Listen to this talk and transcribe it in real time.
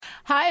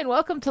Hi, and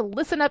welcome to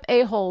Listen Up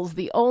A-Holes,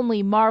 the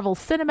only Marvel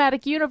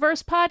Cinematic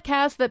Universe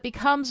podcast that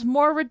becomes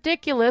more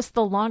ridiculous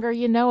the longer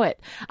you know it.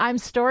 I'm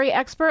story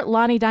expert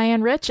Lonnie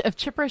Diane Rich of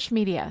Chipperish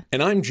Media.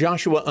 And I'm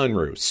Joshua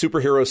Unruh,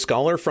 superhero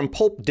scholar from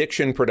Pulp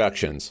Diction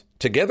Productions.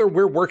 Together,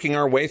 we're working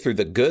our way through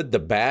the good, the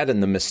bad,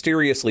 and the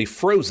mysteriously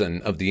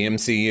frozen of the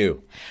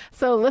MCU.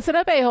 So listen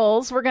up,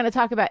 A-Holes. We're going to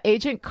talk about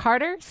Agent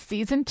Carter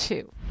Season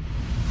 2.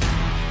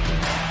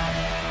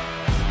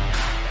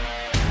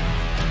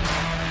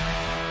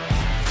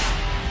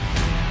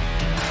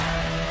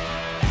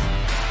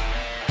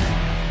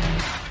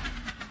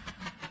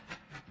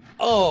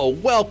 Oh,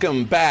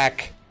 welcome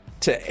back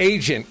to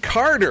Agent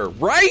Carter,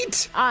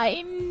 right?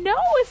 I know,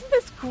 isn't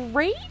this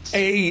great?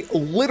 A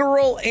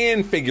literal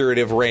and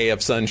figurative ray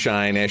of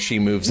sunshine as she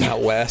moves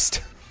out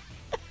west.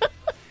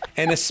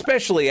 And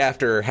especially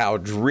after how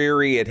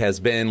dreary it has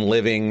been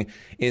living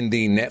in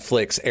the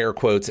Netflix air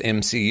quotes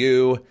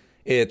MCU,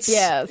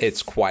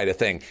 it's quite a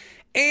thing.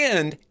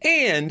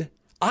 And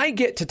I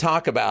get to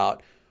talk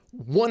about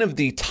one of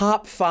the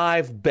top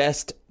 5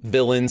 best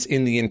villains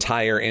in the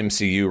entire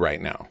MCU right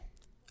now.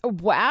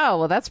 Wow,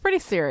 well, that's pretty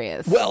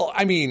serious. Well,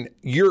 I mean,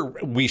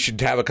 we should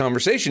have a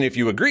conversation if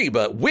you agree,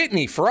 but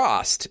Whitney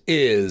Frost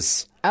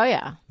is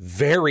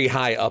very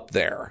high up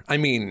there. I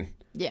mean,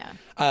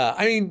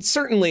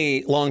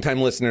 certainly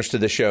longtime listeners to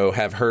the show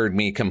have heard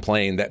me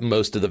complain that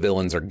most of the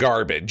villains are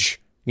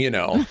garbage. You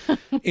know,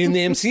 in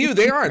the MCU,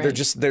 they are. Right. They're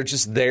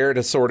just there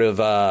to sort of,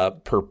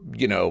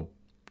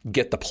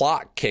 get the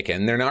plot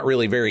kicking. They're not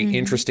really very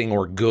interesting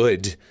or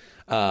good.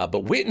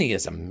 But Whitney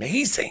is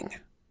amazing.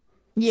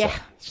 Yeah,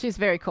 she's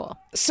very cool.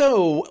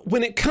 So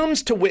when it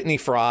comes to Whitney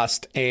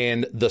Frost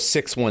and the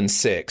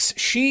 616,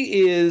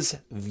 she is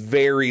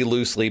very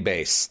loosely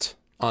based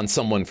on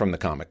someone from the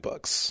comic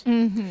books.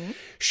 Mm-hmm.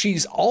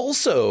 She's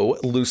also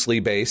loosely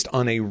based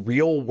on a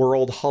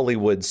real-world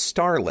Hollywood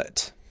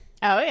starlet.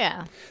 Oh,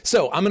 yeah.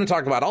 So I'm going to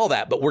talk about all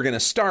that, but we're going to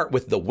start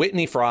with the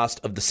Whitney Frost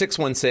of the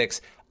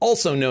 616,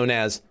 also known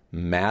as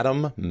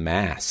Madame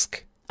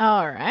Mask.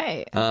 All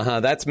right.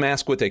 That's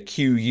Mask with a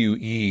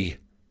Q-U-E.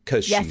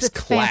 Because she's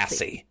classy.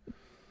 Fancy.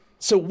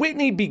 So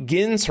Whitney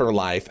begins her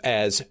life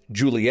as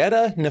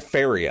Julieta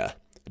Nefaria,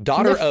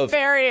 daughter of...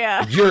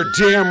 Nefaria. You're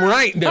damn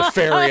right,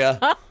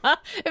 Nefaria.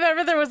 If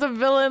ever there was a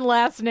villain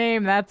last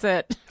name, that's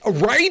it.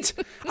 Right?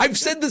 I've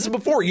said this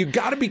before. You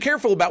got to be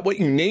careful about what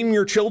you name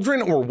your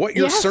children or what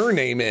your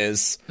surname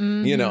is.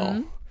 Mm-hmm. You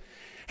know.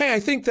 Hey, I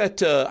think that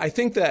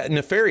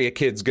Nefaria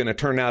kid's going to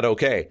turn out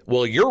okay.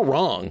 Well, you're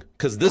wrong,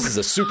 because this is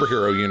a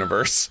superhero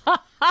universe.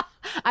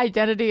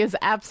 Identity is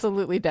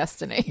absolutely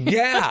destiny.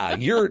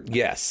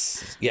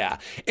 Yes.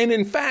 And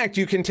in fact,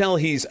 you can tell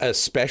he's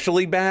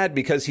especially bad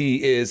because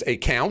he is a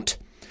count.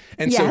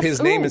 And so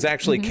his name is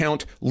actually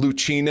Count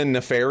Lucina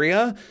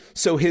Nefaria.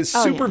 So his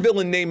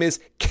supervillain name is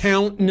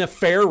Count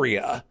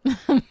Nefaria.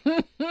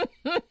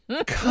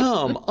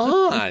 Come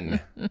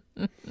on.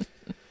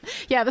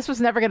 Yeah, this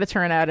was never going to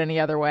turn out any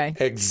other way.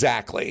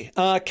 Exactly.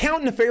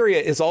 Count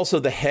Nefaria is also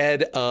the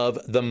head of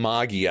the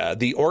Maggia,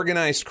 the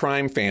organized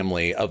crime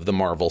family of the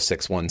Marvel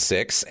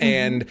 616. Mm-hmm.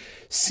 And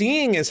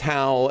seeing as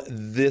how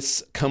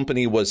this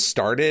company was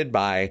started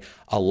by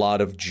a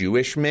lot of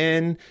Jewish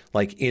men,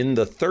 like in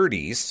the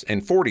 30s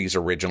and 40s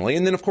originally,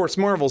 and then, of course,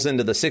 Marvel's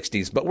into the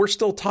 60s, but we're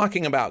still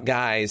talking about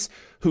guys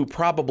who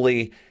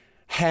probably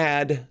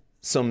had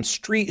some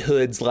street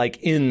hoods like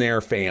in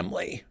their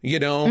family, you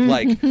know,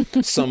 like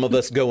some of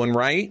us going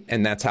right.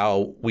 And that's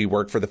how we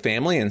work for the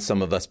family. And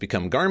some of us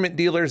become garment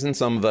dealers and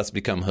some of us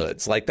become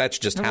hoods. Like that's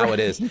just how it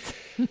is.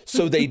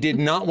 So they did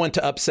not want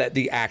to upset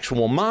the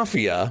actual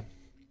mafia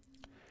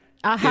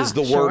is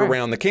the word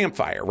around the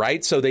campfire.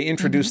 Right. So they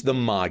introduced the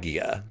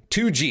Maggia,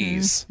 2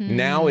 G's.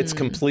 Now it's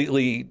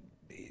completely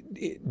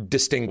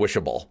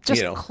distinguishable,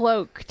 just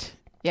cloaked.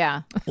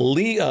 Yeah.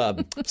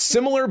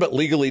 Similar, but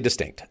legally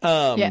distinct.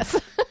 Yes.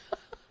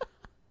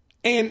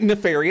 And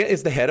Nefaria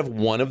is the head of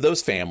one of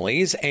those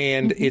families,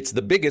 and it's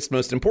the biggest,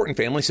 most important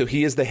family, so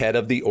he is the head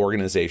of the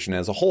organization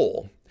as a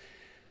whole.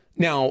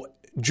 Now,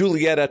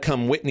 Julieta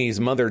cum Whitney's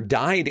mother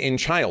died in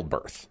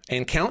childbirth,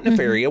 and Count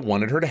Nefaria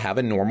wanted her to have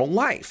a normal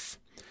life.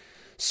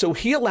 So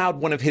he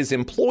allowed one of his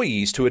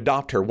employees to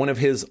adopt her, one of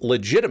his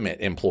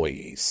legitimate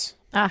employees.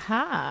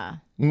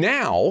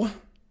 Now,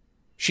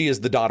 she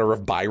is the daughter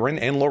of Byron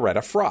and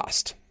Loretta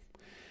Frost.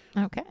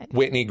 Okay.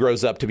 Whitney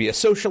grows up to be a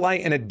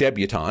socialite and a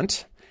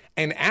debutante.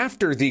 And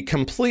after the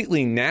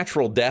completely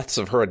natural deaths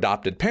of her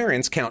adopted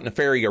parents, Count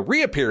Nefaria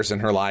reappears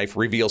in her life,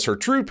 reveals her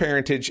true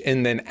parentage,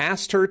 and then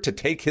asks her to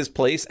take his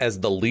place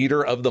as the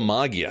leader of the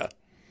Maggia.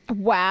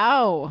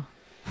 Wow.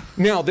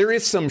 Now, there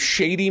is some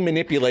shady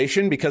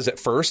manipulation because at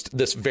first,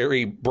 this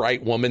very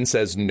bright woman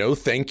says, no,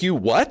 thank you.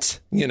 What?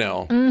 You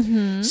know,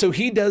 so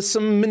he does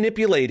some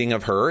manipulating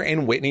of her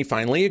and Whitney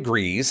finally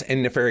agrees.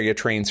 And Nefaria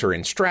trains her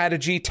in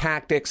strategy,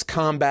 tactics,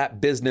 combat,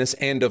 business,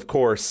 and of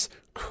course,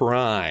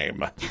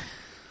 crime.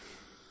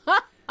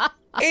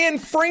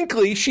 And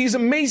frankly, she's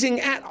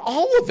amazing at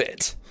all of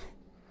it.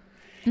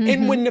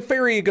 And when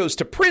Nefaria goes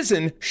to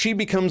prison, she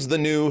becomes the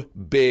new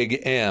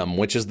Big M,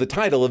 which is the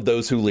title of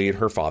those who lead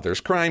her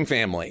father's crime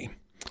family.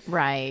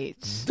 Right.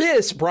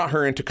 This brought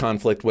her into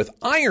conflict with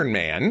Iron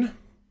Man,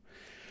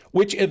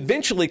 which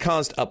eventually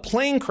caused a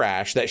plane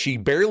crash that she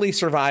barely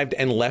survived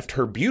and left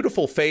her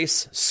beautiful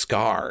face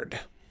scarred.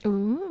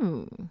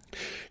 Ooh.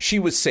 She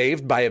was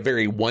saved by a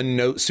very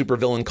one-note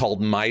supervillain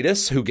called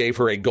Midas, who gave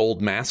her a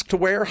gold mask to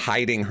wear,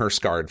 hiding her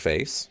scarred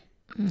face.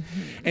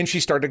 Mm-hmm. And she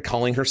started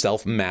calling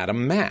herself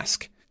Madame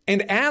Mask.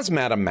 And as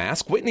Madame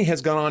Mask, Whitney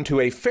has gone on to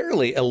a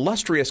fairly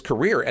illustrious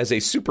career as a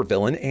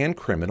supervillain and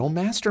criminal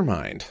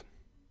mastermind.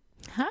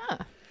 Huh.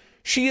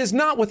 She is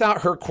not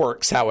without her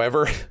quirks,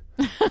 however.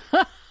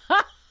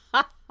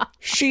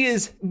 She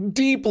is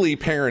deeply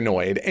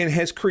paranoid and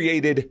has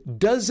created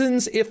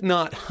dozens, if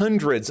not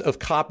hundreds, of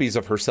copies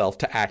of herself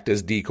to act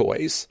as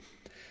decoys.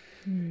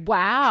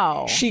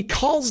 Wow. She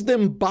calls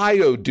them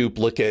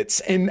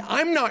bioduplicates, and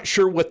I'm not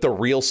sure what the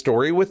real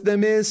story with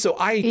them is, so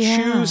I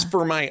choose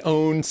for my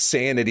own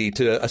sanity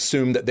to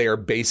assume that they are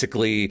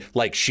basically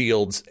like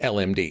S.H.I.E.L.D's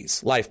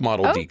LMDs, life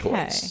model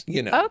decoys,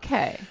 you know.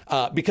 Okay.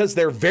 Because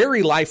they're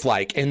very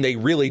lifelike, and they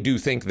really do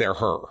think they're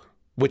her,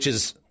 which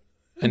is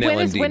an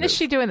LMD When is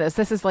she doing this?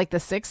 This is like the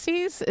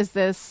 60s? Is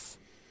this...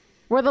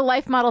 Were the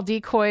life model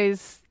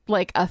decoys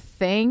like a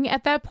thing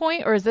at that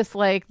point, or is this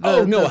like the,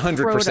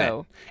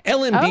 100%.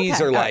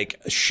 LMDs are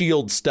like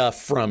S.H.I.E.L.D.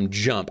 stuff from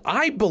Jump.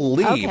 I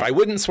believe, I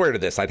wouldn't swear to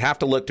this, I'd have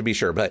to look to be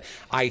sure, but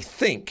I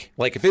think,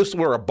 like if this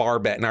were a bar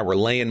bet and I were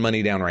laying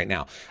money down right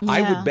now,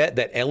 I would bet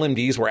that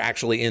LMDs were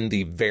actually in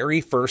the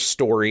very first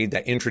story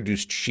that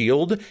introduced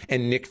S.H.I.E.L.D.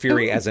 and Nick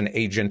Fury as an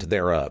agent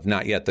thereof,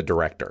 not yet the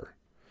director.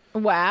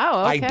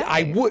 Wow. Okay.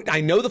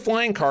 I know the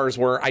flying cars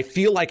were. I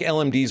feel like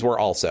LMDs were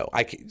also.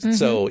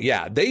 So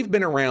yeah, they've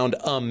been around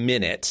a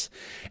minute,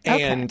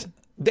 and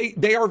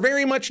they are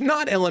very much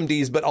not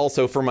LMDs, but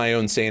also for my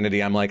own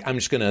sanity, I'm like, I'm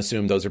just going to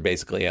assume those are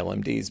basically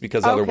LMDs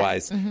because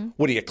otherwise,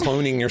 what are you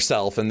cloning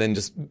yourself and then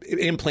just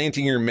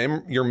implanting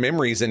your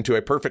memories into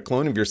a perfect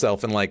clone of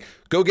yourself and like,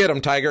 go get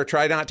them, Tiger.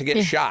 Try not to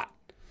get shot.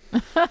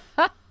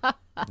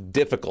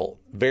 Difficult,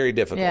 very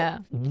difficult. Yeah.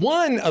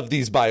 One of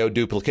these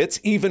bioduplicates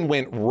even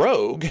went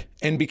rogue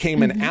and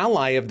became an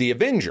ally of the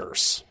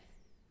Avengers.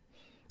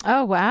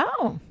 Oh,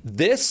 wow.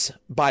 This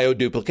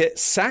bioduplicate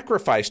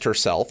sacrificed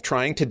herself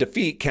trying to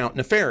defeat Count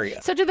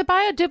Nefaria. So do the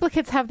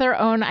bioduplicates have their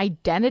own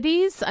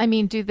identities? I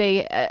mean, do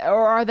they,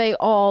 or are they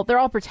all, they're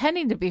all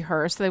pretending to be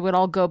her, so they would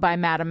all go by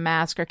Madame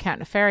Mask or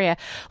Count Nefaria.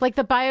 Like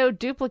the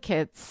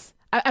bioduplicates,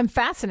 I'm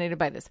fascinated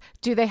by this.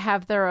 Do they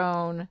have their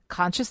own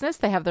consciousness?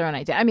 They have their own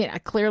identity. I mean,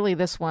 clearly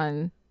this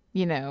one,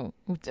 you know,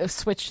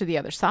 switched to the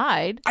other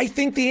side. I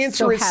think the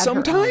answer is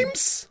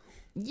sometimes.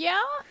 Yeah.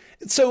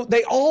 So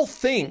they all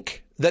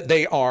think that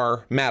they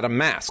are Madame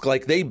Mask.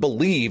 Like they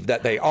believe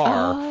that they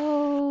are.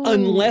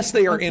 Unless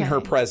they are in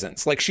her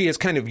presence. Like she has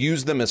kind of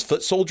used them as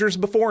foot soldiers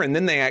before, and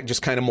then they act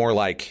just kind of more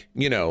like,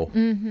 you know,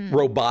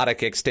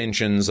 robotic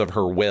extensions of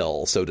her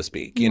will, so to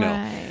speak, you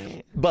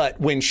know.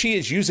 But when she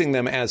is using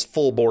them as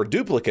full-bore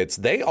duplicates,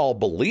 they all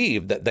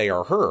believe that they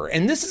are her.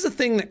 And this is a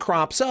thing that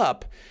crops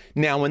up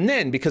now and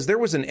then, because there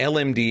was an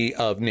LMD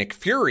of Nick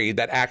Fury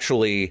that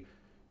actually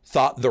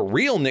thought the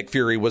real Nick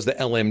Fury was the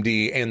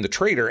LMD and the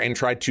traitor and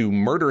tried to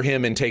murder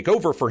him and take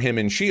over for him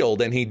in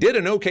S.H.I.E.L.D. And he did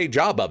an okay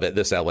job of it,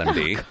 this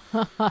LMD.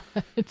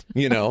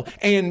 You know,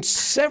 and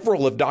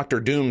several of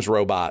Dr. Doom's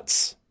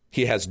robots,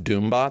 he has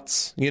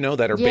Doombots, you know,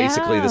 that are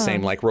basically the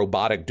same, like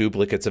robotic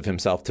duplicates of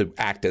himself to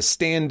act as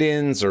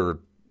stand-ins or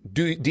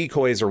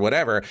decoys or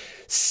whatever.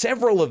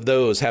 Several of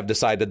those have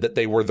decided that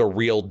they were the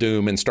real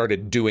Doom and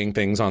started doing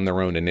things on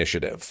their own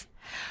initiative.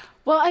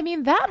 Well, I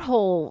mean, that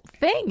whole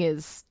thing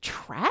is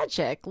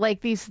tragic.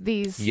 Like these,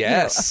 you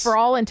know, for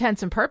all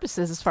intents and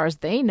purposes, as far as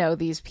they know,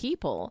 these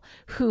people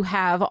who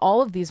have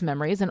all of these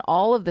memories and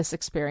all of this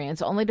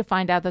experience, only to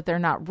find out that they're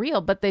not real,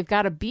 but they've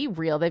got to be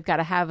real. They've got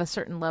to have a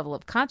certain level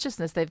of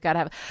consciousness. They've got to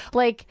have,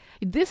 like,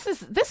 this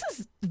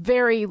is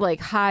very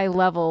like high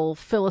level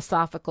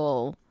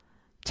philosophical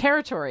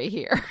territory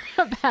here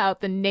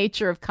about the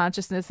nature of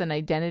consciousness and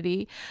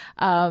identity.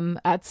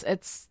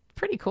 It's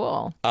pretty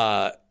cool.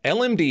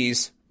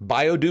 LMDs,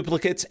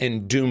 bioduplicates,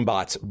 and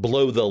Doombots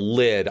blow the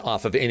lid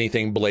off of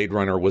anything Blade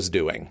Runner was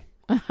doing.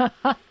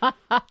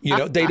 You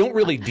know, they don't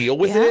really deal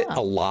with it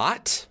a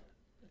lot,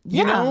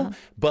 you know,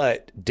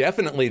 but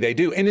definitely they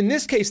do. And in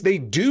this case, they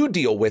do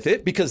deal with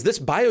it because this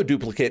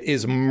bioduplicate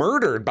is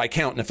murdered by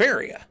Count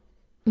Nefaria.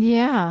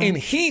 Yeah. And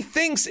he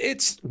thinks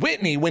it's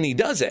Whitney when he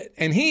does it.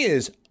 And he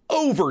is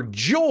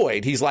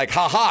overjoyed. He's like,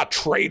 haha,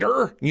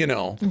 traitor, you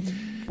know.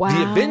 Wow.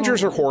 The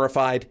Avengers are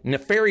horrified.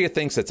 Nefaria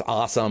thinks it's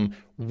awesome.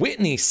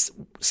 Whitney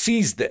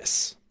sees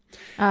this.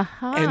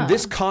 And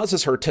this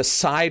causes her to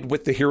side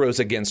with the heroes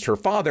against her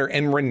father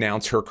and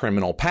renounce her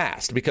criminal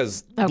past.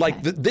 Because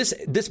like this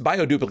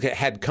bioduplicate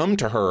had come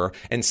to her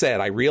and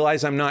said, I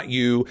realize I'm not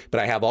you, but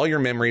I have all your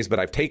memories, but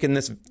I've taken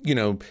this, you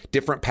know,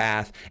 different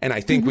path. And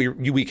I think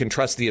we can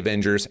trust the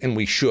Avengers, and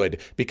we should,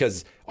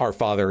 because our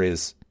father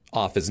is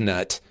off his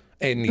nut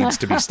and needs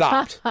to be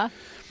stopped.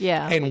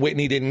 And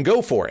Whitney didn't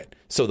go for it.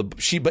 So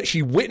she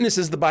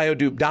witnesses the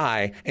biodupe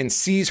die and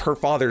sees her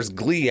father's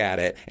glee at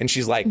it. And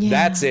she's like,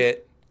 that's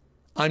it.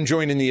 I'm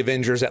joining the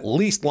Avengers at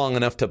least long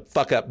enough to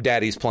fuck up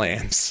Daddy's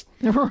plans.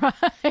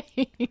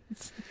 Right.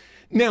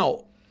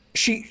 Now,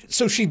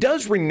 she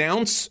does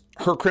renounce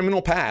her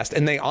criminal past,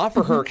 and they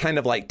offer her kind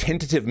of like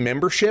tentative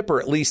membership,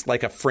 or at least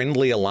like a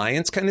friendly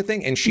alliance kind of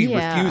thing. And she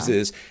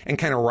refuses and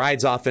kind of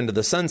rides off into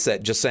the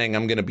sunset, just saying,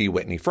 I'm going to be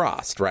Whitney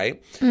Frost,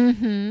 right?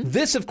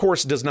 This, of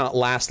course, does not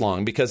last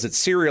long because it's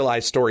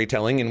serialized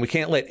storytelling, and we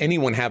can't let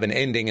anyone have an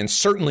ending, and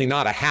certainly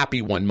not a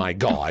happy one, my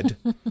God.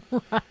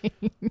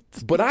 Right.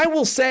 But I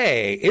will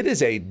say it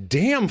is a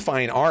damn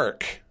fine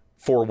arc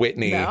for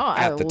Whitney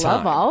at the time. I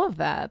love all of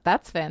that.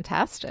 That's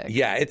fantastic.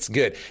 Yeah, it's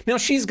good. Now,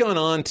 she's gone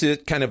on to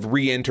kind of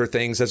re-enter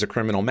things as a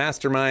criminal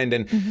mastermind,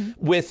 and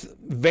with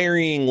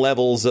varying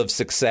levels of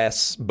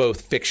success,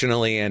 both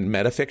fictionally and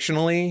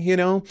metafictionally, you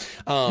know.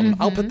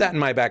 I'll put that in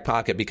my back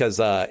pocket because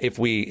if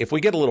we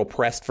get a little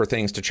pressed for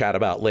things to chat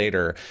about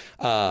later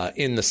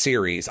in the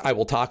series, I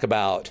will talk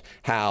about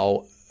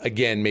how,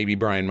 again, maybe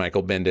Brian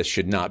Michael Bendis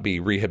should not be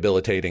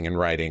rehabilitating and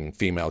writing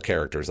female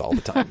characters all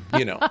the time,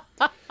 you know.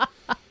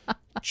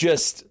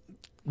 Just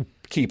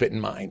keep it in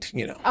mind,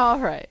 you know. All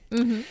right.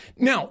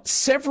 Now,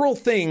 several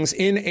things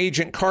in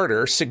Agent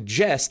Carter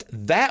suggest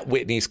that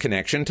Whitney's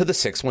connection to the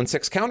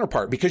 616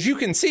 counterpart, because you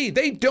can see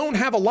they don't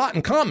have a lot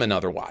in common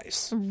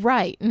otherwise.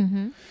 Right.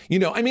 You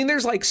know, I mean,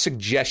 there's like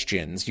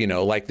suggestions, you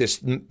know, like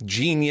this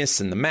genius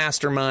and the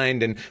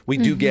mastermind, and we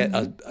do get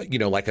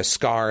like a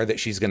scar that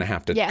she's going to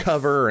have to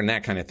cover and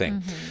that kind of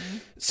thing.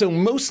 So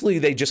mostly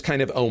they just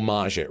kind of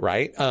homage it,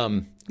 right?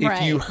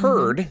 If you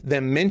heard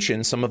them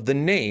mention some of the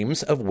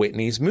names of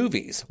Whitney's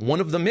movies, one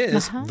of them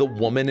is The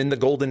Woman in the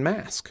Golden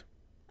Mask.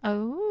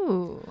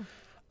 Oh.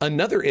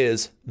 Another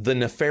is The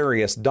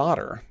Nefarious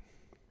Daughter.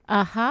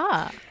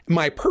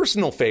 My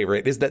personal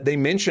favorite is that they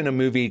mention a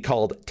movie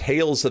called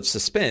Tales of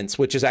Suspense,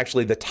 which is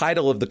actually the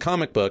title of the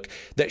comic book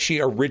that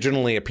she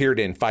originally appeared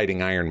in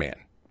fighting Iron Man.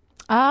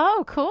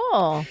 Oh,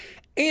 cool.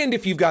 And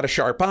if you've got a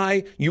sharp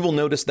eye, you will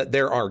notice that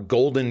there are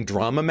golden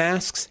drama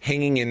masks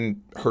hanging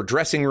in her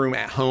dressing room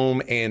at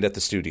home and at the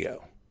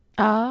studio.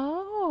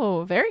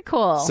 Oh, very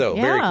cool. So,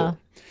 very cool.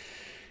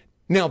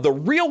 Now, the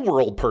real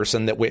world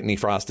person that Whitney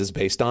Frost is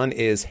based on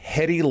is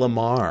Hedy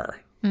Lamarr.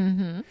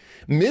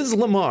 Ms.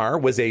 Lamarr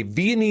was a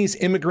Viennese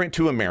immigrant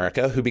to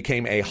America who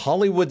became a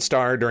Hollywood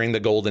star during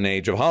the golden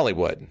age of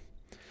Hollywood.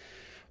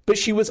 But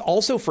she was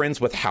also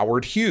friends with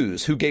Howard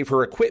Hughes, who gave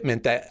her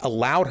equipment that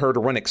allowed her to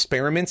run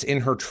experiments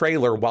in her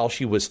trailer while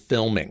she was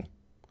filming.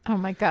 Oh,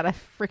 my God. I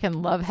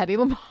freaking love Hedy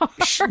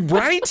Lamarr.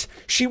 Right?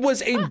 She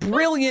was a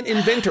brilliant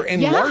inventor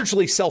and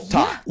largely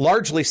self-taught,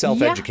 largely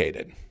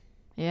self-educated.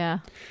 Yeah.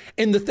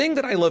 And the thing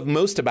that I love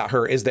most about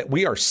her is that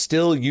we are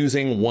still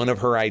using one of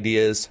her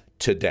ideas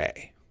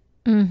today.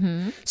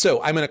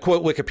 So I'm going to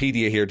quote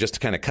Wikipedia here just to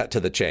kind of cut to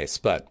the chase.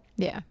 But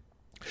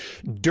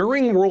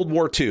during World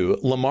War II,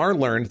 Lamarr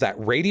learned that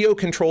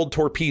radio-controlled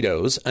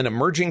torpedoes, an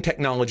emerging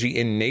technology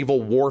in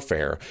naval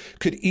warfare,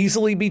 could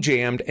easily be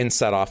jammed and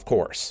set off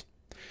course.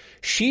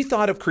 She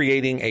thought of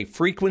creating a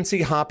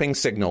frequency-hopping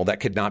signal that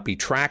could not be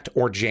tracked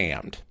or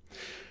jammed.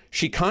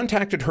 She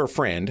contacted her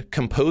friend,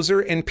 composer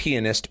and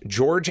pianist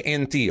George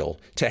Antheil,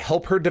 to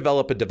help her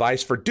develop a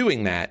device for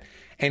doing that,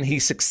 and he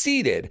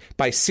succeeded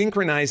by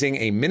synchronizing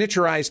a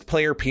miniaturized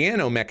player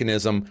piano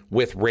mechanism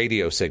with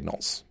radio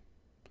signals.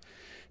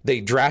 They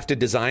drafted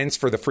designs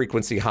for the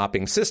frequency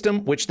hopping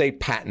system, which they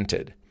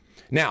patented.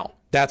 Now,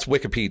 that's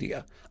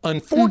Wikipedia.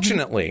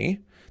 Unfortunately,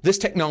 this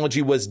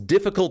technology was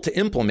difficult to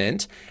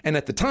implement, and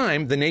at the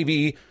time, the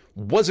Navy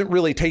wasn't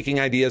really taking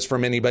ideas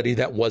from anybody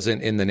that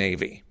wasn't in the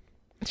Navy.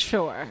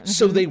 Sure.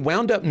 So they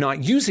wound up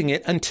not using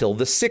it until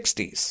the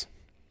 60s.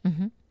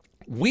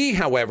 We,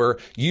 however,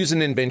 use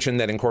an invention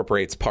that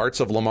incorporates parts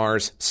of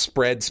Lamarr's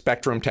spread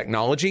spectrum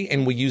technology,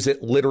 and we use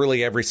it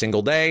literally every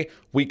single day.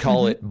 We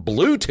call it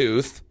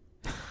Bluetooth.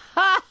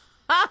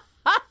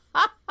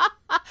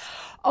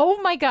 Oh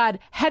my God,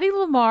 Hedy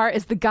Lamarr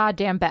is the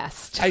goddamn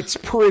best. It's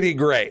pretty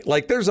great.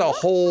 Like there's a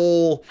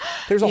whole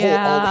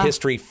alt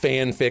history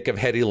fanfic of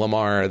Hedy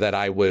Lamarr that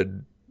I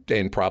would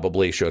and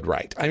probably should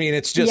write. I mean,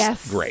 it's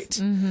just great.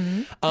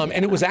 And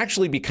it was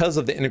actually because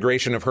of the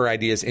integration of her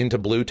ideas into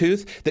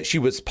Bluetooth that she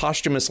was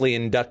posthumously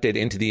inducted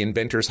into the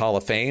Inventors Hall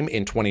of Fame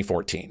in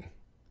 2014.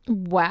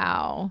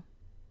 Wow.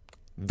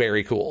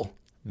 Very cool.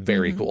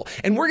 Very cool.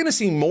 And we're going to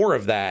see more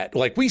of that.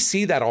 Like we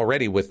see that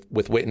already with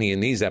Whitney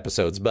in these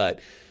episodes, but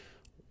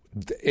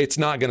it's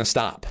not going to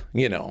stop,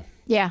 you know.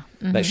 Yeah.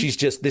 That she's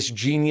just this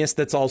genius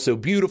that's also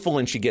beautiful,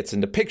 and she gets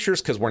into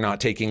pictures because we're not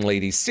taking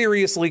ladies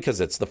seriously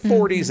because it's the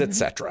 40s,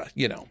 etc.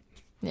 You know.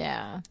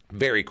 Yeah.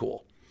 Very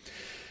cool.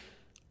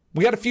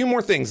 We got a few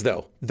more things,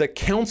 though. The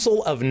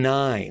Council of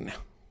Nine.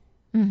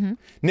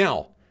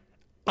 Now,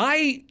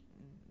 I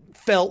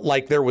felt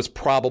like there was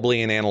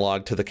probably an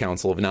analog to the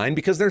Council of Nine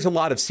because there's a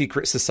lot of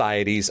secret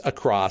societies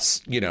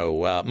across, you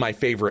know, my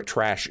favorite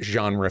trash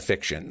genre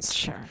fictions.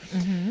 Sure.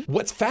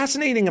 What's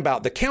fascinating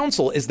about the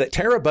Council is that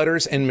Tara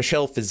Butters and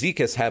Michelle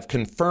Fazekas have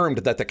confirmed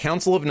that the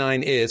Council of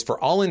Nine is, for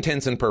all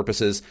intents and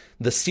purposes,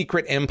 the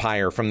secret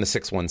empire from the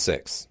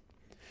 616.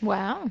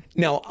 Wow.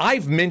 Now,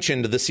 I've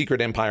mentioned the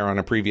Secret Empire on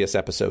a previous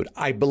episode.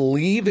 I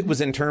believe it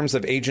was in terms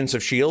of Agents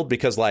of S.H.I.E.L.D.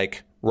 because,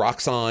 like,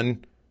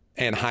 Roxxon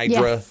and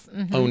Hydra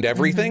owned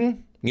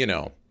everything, you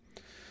know.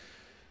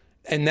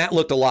 And that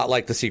looked a lot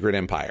like the Secret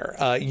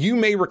Empire. You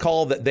may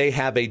recall that they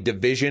have a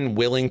division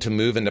willing to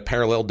move into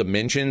parallel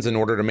dimensions in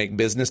order to make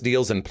business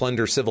deals and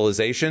plunder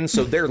civilization.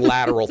 So they're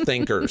lateral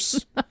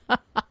thinkers.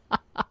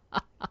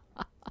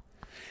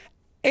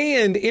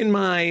 And in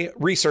my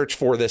research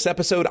for this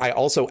episode, I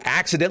also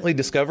accidentally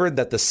discovered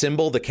that the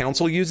symbol the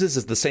council uses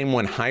is the same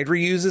one Hydra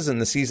uses in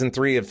the season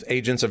 3 of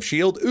Agents of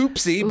S.H.I.E.L.D.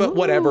 Oopsie, but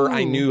whatever.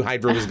 I knew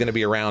Hydra was going to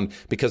be around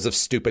because of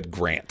stupid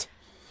Grant.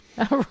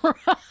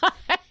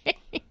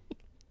 Right.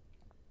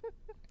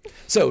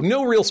 So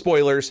no real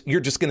spoilers.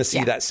 You're just going to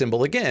see that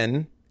symbol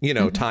again, you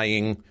know,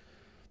 tying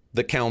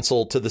the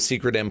council to the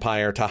Secret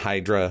Empire, to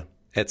Hydra,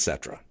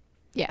 etc.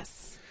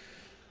 Yes.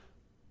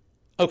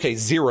 Okay,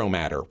 Zero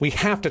Matter. We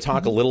have to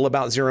talk a little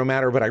about Zero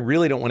Matter, but I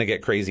really don't want to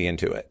get crazy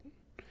into it.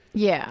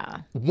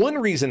 Yeah. One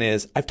reason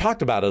is I've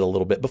talked about it a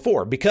little bit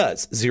before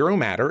because Zero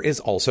Matter is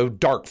also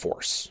Dark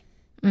Force,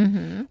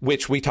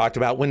 which we talked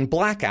about when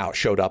Blackout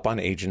showed up on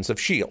Agents of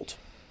S.H.I.E.L.D.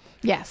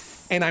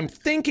 Yes. And I'm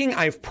thinking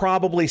I've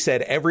probably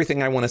said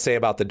everything I want to say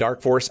about the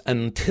Dark Force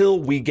until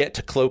we get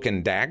to Cloak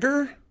and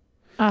Dagger.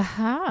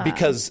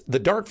 Because the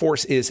Dark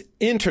Force is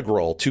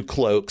integral to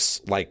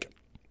Cloak's, like,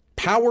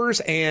 powers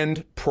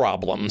and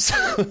problems.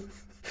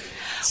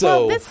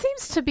 Well, this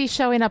seems to be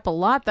showing up a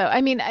lot, though.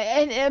 I mean,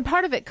 and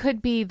part of it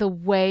could be the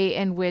way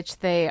in which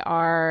they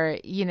are,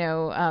 you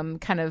know,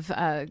 kind of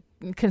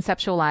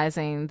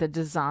conceptualizing the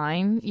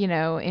design, you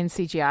know, in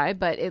CGI,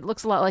 but it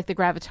looks a lot like the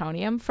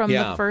Gravitonium from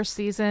the first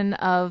season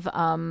of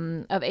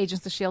Agents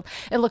of S.H.I.E.L.D.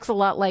 It looks a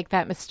lot like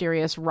that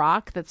mysterious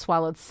rock that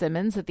swallowed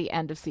Simmons at the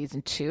end of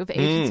season 2 of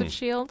Agents of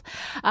S.H.I.E.L.D.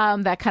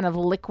 That kind of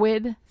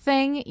liquid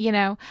thing, you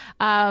know.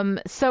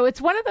 So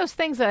it's one of those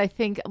things that I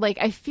think, like,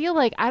 I feel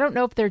like, I don't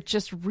know if they're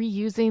just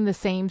reusing the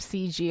same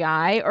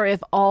CGI or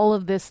if all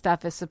of this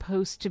stuff is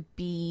supposed to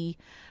be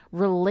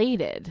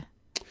related.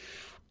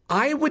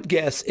 I would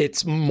guess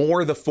it's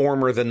more the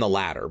former than the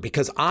latter,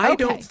 because I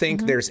don't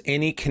think there's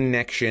any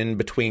connection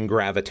between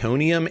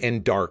Gravitonium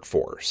and Dark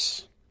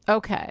Force.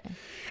 Okay.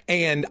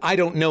 And I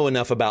don't know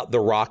enough about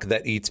the rock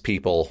that eats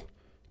people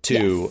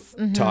to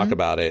talk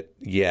about it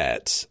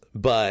yet.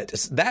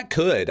 But that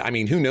could, I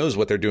mean, who knows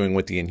what they're doing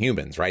with the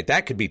Inhumans, right?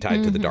 That could be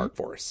tied to the Dark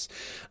Force.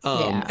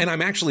 And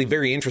I'm actually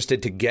very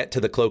interested to get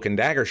to the Cloak and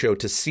Dagger show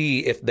to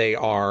see if they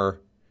are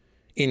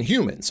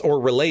Inhumans or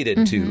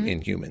related to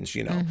Inhumans,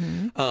 you know.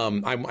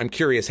 I'm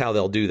curious how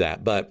they'll do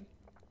that, but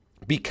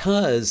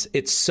because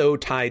it's so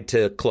tied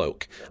to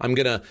Cloak, I'm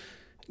gonna,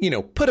 you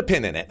know, put a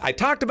pin in it. I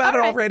talked about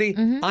it already.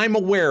 I'm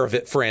aware of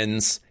it,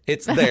 friends.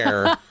 It's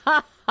there.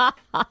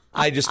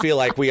 I just feel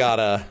like we ought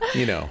to,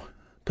 you know,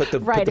 put the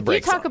brakes on. If you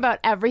talk about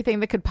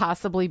everything that could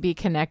possibly be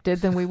connected,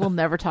 then we will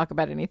never talk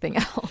about anything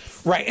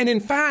else. Right. And in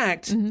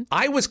fact,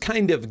 I was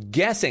kind of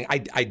guessing.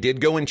 I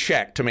did go and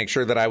check to make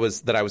sure that I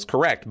was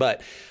correct,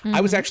 but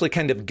I was actually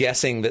kind of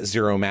guessing that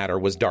Zero Matter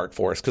was Dark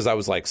Force because I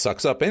was like,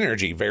 sucks up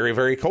energy, very,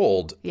 very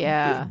cold.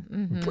 Yeah.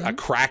 A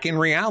crack in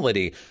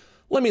reality.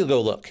 Let me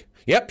go look.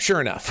 Yep, sure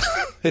enough.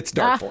 It's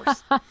Dark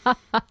Force.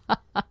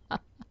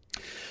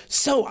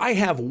 So I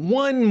have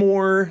one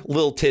more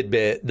little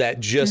tidbit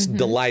that just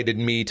delighted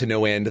me to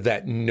no end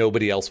that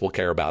nobody else will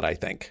care about, I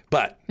think.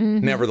 But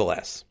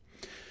nevertheless,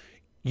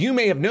 you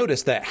may have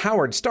noticed that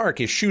Howard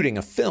Stark is shooting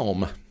a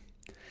film.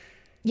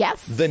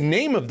 Yes. The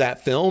name of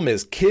that film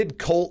is Kid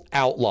Colt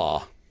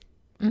Outlaw.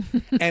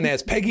 And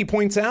as Peggy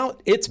points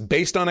out, it's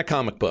based on a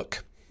comic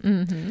book.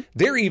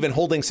 They're even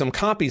holding some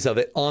copies of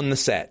it on the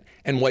set.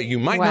 And what you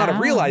might not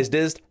have realized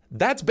is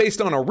that's based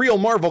on a real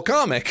Marvel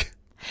comic.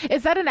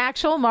 Is that an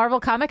actual Marvel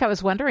comic? I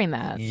was wondering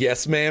that.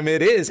 Yes, ma'am,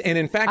 it is. And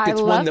in fact,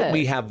 it's one that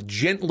we have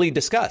gently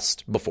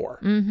discussed before.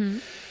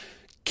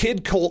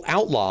 Kid Colt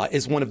Outlaw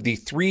is one of the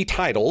 3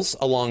 titles,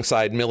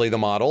 alongside Millie the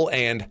Model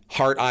and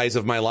Heart Eyes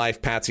of My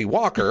Life, Patsy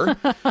Walker,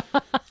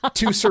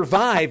 to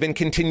survive in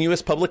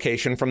continuous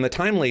publication from the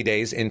Timely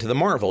days into the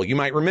Marvel. You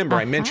might remember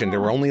I mentioned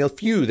there were only a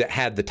few that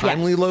had the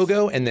Timely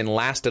logo and then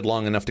lasted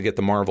long enough to get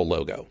the Marvel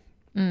logo.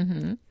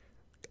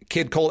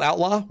 Kid Colt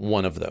Outlaw,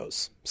 one of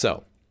those.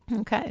 So.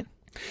 Okay.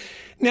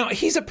 Now,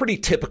 he's a pretty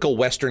typical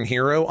Western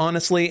hero,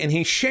 honestly, and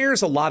he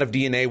shares a lot of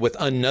DNA with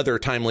another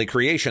Timely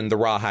creation, the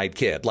Rawhide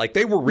Kid. Like,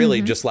 they were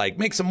really just like,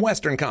 make some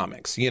Western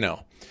comics, you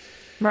know.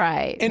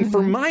 Right. And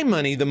for my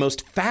money, the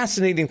most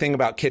fascinating thing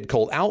about Kid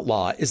Colt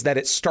Outlaw is that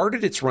it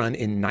started its run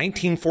in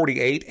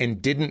 1948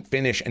 and didn't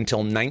finish until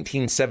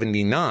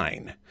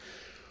 1979,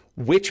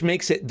 which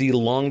makes it the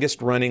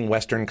longest running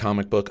Western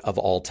comic book of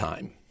all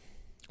time.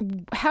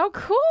 How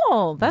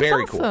cool. That's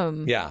very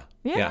awesome. Cool. Yeah.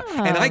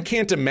 And I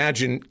can't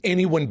imagine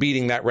anyone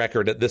beating that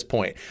record at this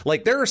point.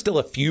 Like, there are still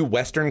a few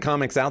Western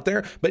comics out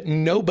there, but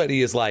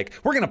nobody is like,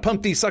 we're going to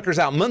pump these suckers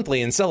out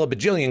monthly and sell a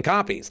bajillion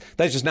copies.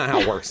 That's just not how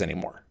it works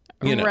anymore.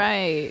 You know?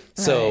 Right.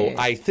 So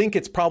I think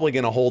it's probably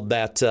going to hold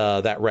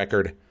that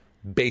record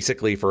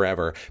basically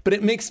forever. But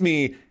it makes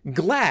me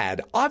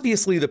glad.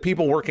 Obviously, the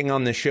people working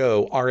on the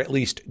show are at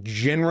least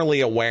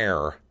generally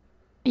aware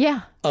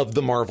of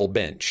the Marvel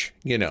bench,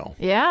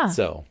 Yeah.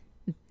 So.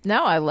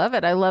 No, I love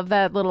it. I love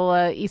that little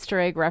Easter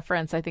egg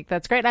reference. I think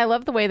that's great. And I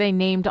love the way they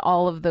named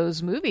all of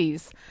those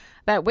movies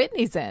that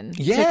Whitney's in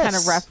to kind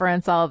of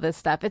reference all of this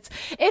stuff.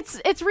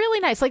 It's really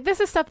nice. Like,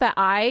 this is stuff that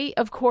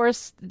of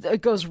course,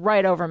 it goes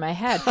right over my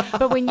head.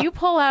 But when you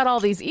pull out all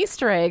these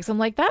Easter eggs, I'm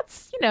like,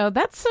 that's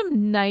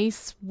some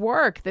nice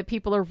work that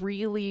people are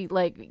really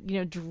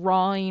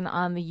drawing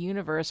on the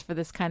universe for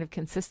this kind of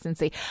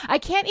consistency. I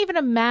can't even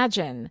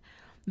imagine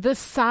the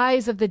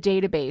size of the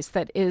database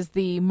that is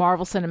the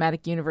Marvel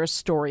Cinematic Universe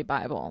Story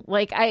Bible.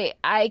 Like,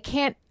 I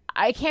can't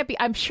be,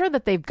 I'm sure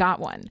that they've got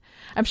one.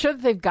 I'm sure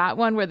that they've got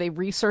one where they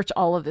research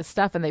all of this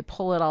stuff and they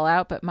pull it all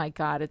out. But my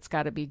God, it's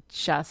got to be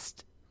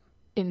just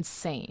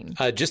insane.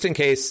 Just in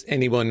case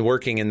anyone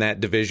working in that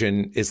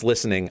division is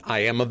listening, I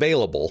am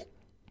available.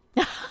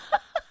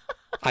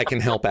 I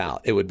can help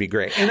out. It would be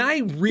great. And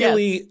I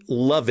really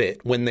love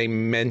it when they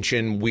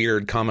mention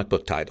weird comic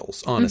book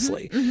titles,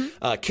 honestly.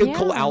 Kid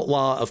Colt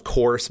Outlaw, of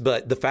course,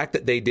 but the fact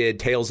that they did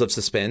Tales of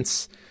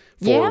Suspense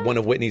for one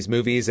of Whitney's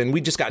movies, and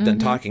we just got done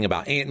talking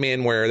about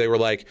Ant-Man, where they were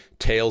like,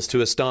 Tales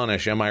to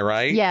Astonish, am I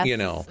right?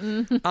 Yes.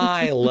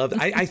 I love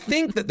I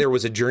think that there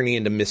was a Journey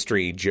into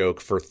Mystery joke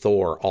for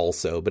Thor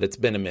also, but it's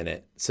been a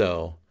minute,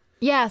 so...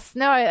 Yes.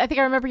 No, I think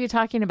I remember you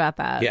talking about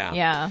that.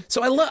 Yeah.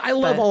 So I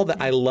love all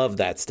that. I love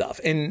that stuff.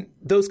 And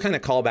those kind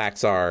of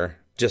callbacks are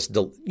just,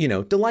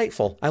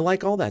 delightful. I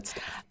like all that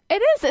stuff.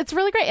 It is. It's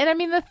really great. And I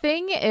mean, the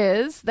thing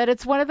is that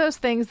it's one of those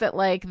things that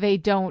they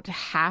don't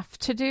have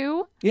to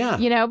do.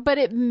 Yeah. But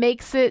it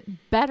makes it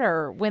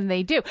better when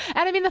they do.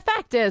 And I mean, the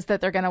fact is that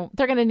they're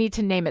gonna need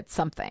to name it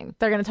something.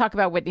 They're gonna talk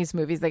about Whitney's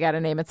movies. They got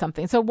to name it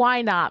something. So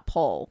why not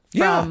pull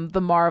from the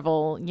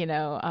Marvel,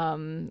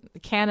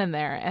 canon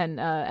there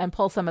and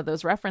pull some of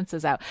those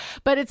references out?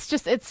 But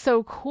it's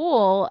so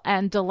cool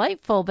and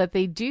delightful that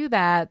they do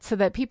that, so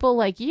that people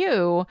like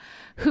you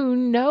who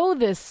know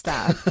this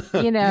stuff,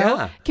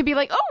 can be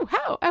like, oh,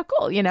 how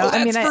cool, I mean,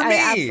 I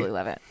absolutely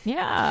love it.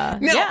 Yeah.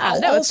 Now,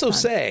 I'll also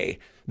say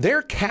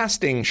they're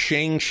casting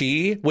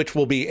Shang-Chi, which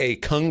will be a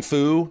Kung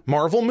Fu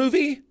Marvel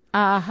movie.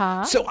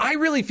 So I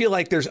really feel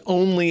like there's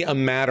only a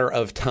matter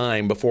of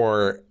time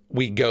before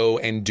we go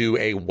and do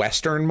a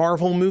Western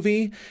Marvel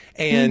movie.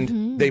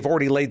 And they've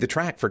already laid the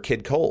track for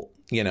Kid Colt,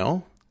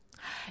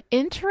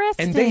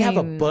 Interesting. And they have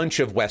a bunch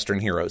of Western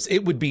heroes.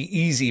 It would be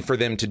easy for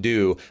them to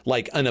do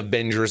like an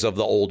Avengers of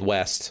the Old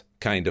West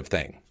kind of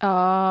thing.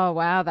 Oh,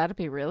 wow. That'd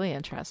be really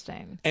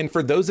interesting. And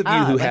for those of you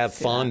who have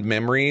fond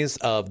memories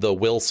of the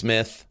Will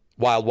Smith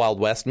Wild Wild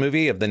West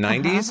movie of the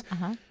 90s,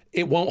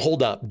 it won't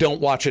hold up.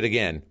 Don't watch it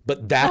again.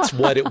 But that's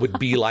what it would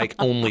be like,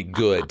 only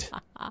good.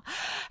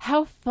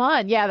 How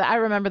fun. Yeah, I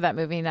remember that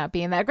movie not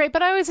being that great,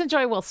 but I always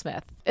enjoy Will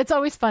Smith. It's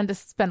always fun to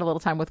spend a little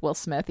time with Will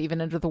Smith,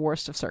 even under the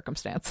worst of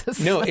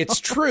circumstances. No, it's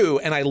true.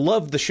 And I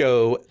love the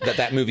show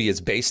that movie is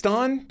based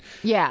on.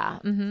 Yeah.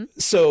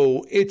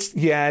 So it's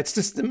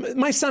just,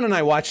 my son and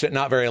I watched it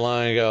not very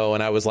long ago,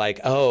 and I was like,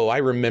 oh, I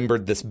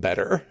remembered this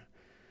better.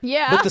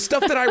 Yeah. But the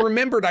stuff that I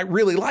remembered I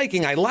really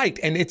liking, I liked.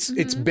 And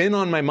it's been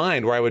on my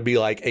mind where I would be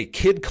like a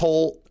Kid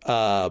Colt,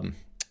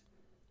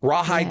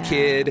 Rawhide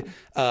Kid.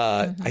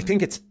 I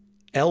think it's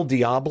El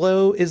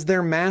Diablo is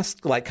their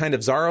masked, like kind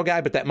of Zorro guy,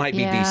 but that might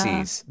be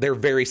DC's. They're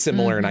very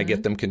similar and I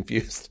get them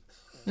confused.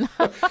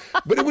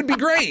 But it would be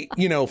great,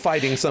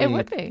 fighting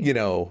some,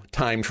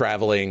 time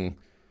traveling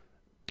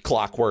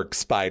clockwork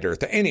spider.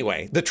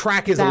 Anyway, the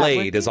track is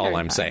laid is all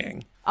I'm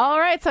saying. All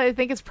right, so I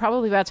think it's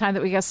probably about time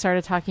that we got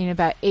started talking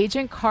about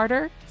Agent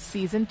Carter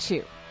Season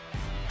 2.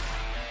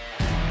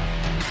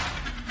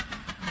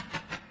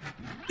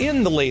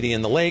 In The Lady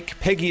in the Lake,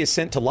 Peggy is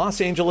sent to Los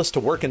Angeles to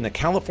work in the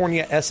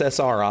California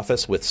SSR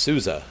office with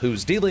Sousa,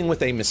 who's dealing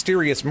with a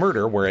mysterious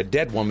murder where a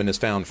dead woman is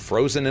found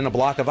frozen in a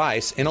block of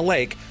ice in a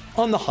lake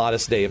on the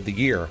hottest day of the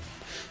year.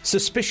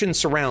 Suspicion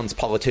surrounds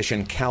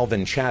politician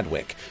Calvin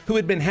Chadwick, who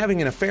had been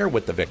having an affair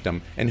with the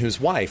victim and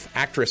whose wife,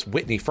 actress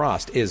Whitney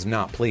Frost, is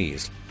not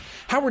pleased.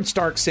 Howard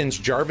Stark sends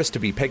Jarvis to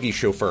be Peggy's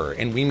chauffeur,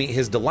 and we meet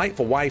his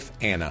delightful wife,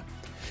 Anna.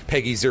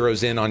 Peggy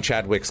zeroes in on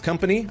Chadwick's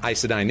company,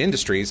 Isodyne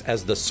Industries,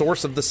 as the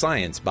source of the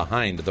science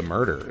behind the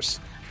murders.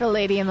 The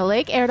Lady in the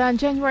Lake aired on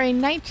January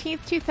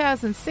 19th,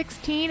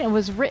 2016, and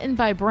was written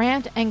by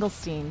Brant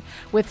Engelstein,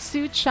 with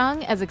Sue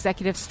Chung as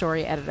executive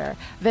story editor.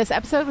 This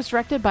episode was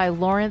directed by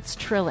Lawrence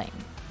Trilling.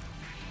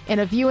 In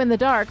A View in the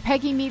Dark,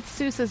 Peggy meets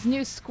Sousa's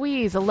new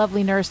squeeze, a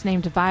lovely nurse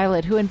named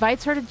Violet, who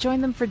invites her to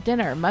join them for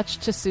dinner, much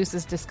to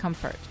Sousa's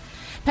discomfort.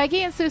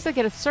 Peggy and Sousa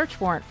get a search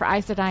warrant for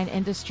Isodyne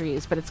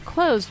Industries, but it's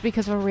closed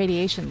because of a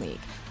radiation leak.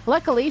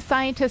 Luckily,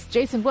 scientist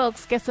Jason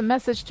Wilkes gets a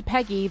message to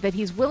Peggy that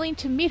he's willing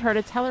to meet her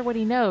to tell her what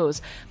he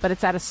knows, but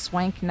it's at a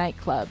swank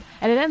nightclub,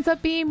 and it ends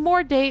up being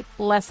more date,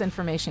 less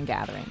information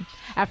gathering.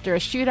 After a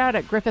shootout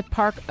at Griffith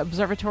Park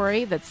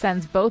Observatory that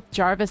sends both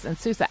Jarvis and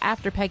Sousa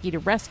after Peggy to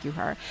rescue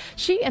her,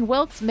 she and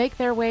Wilkes make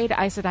their way to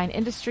Isodyne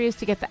Industries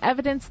to get the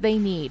evidence they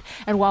need.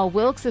 And while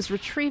Wilkes is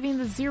retrieving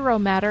the zero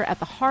matter at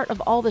the heart of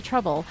all the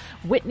trouble,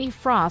 Whitney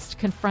Frost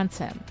confronts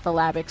him. The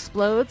lab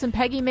explodes and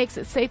Peggy makes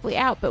it safely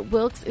out, but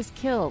Wilkes is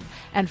killed,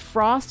 and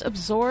Frost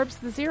absorbs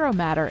the zero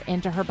matter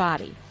into her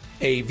body.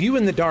 A View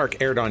in the Dark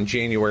aired on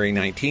January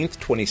 19th,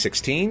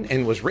 2016,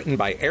 and was written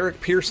by Eric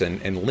Pearson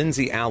and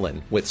Lindsay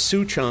Allen, with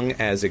Sue Chung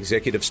as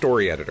executive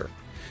story editor.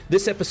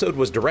 This episode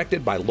was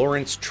directed by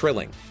Lawrence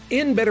Trilling.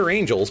 In Better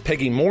Angels,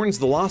 Peggy mourns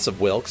the loss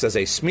of Wilkes as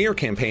a smear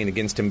campaign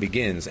against him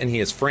begins, and he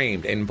is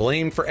framed and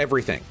blamed for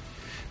everything.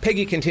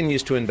 Peggy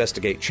continues to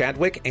investigate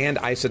Chadwick and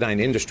Isodyne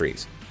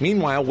Industries.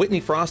 Meanwhile, Whitney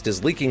Frost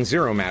is leaking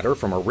zero matter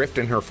from a rift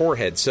in her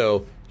forehead,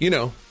 so,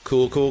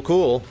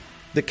 cool.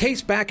 The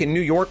case back in New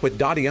York with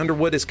Dottie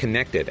Underwood is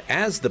connected,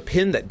 as the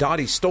pin that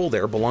Dottie stole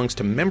there belongs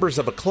to members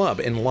of a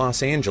club in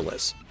Los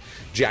Angeles.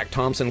 Jack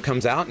Thompson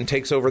comes out and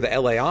takes over the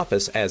LA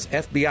office as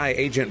FBI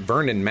agent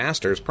Vernon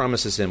Masters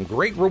promises him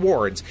great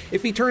rewards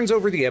if he turns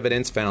over the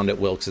evidence found at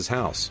Wilkes'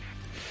 house.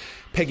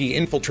 Peggy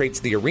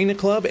infiltrates the Arena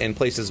Club and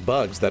places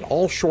bugs that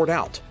all short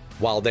out.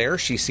 While there,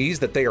 she sees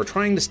that they are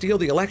trying to steal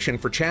the election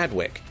for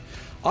Chadwick.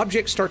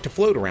 Objects start to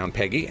float around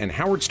Peggy, and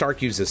Howard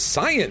Stark uses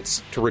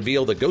science to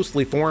reveal the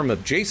ghostly form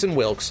of Jason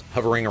Wilkes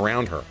hovering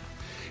around her.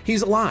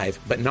 He's alive,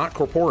 but not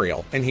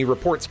corporeal, and he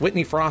reports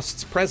Whitney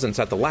Frost's presence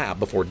at the lab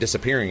before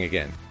disappearing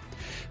again.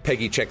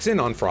 Peggy checks in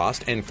on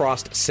Frost, and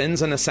Frost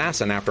sends an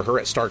assassin after her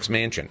at Stark's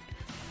mansion.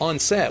 On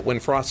set,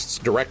 when Frost's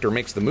director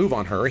makes the move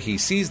on her, he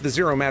sees the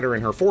zero matter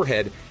in her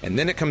forehead, and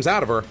then it comes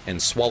out of her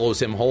and swallows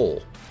him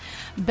whole.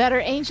 Better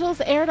Angels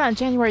aired on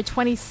January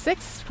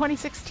 26,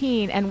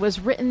 2016, and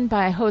was written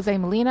by Jose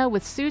Molina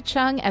with Sue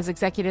Chung as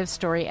executive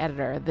story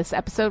editor. This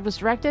episode was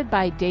directed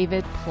by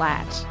David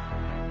Platt.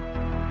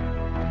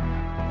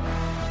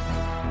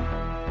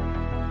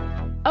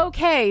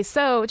 Okay,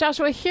 so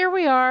Joshua, here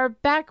we are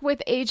back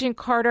with Agent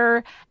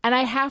Carter, and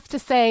I have to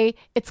say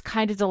it's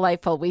kind of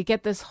delightful. We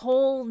get this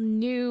whole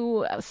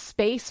new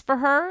space for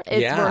her.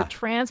 We're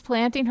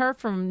transplanting her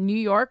from New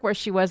York, where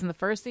she was in the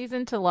first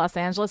season, to Los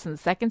Angeles in the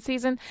second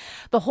season.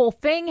 The whole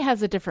thing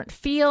has a different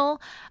feel,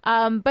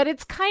 but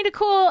it's kind of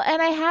cool,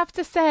 and I have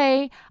to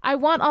say I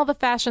want all the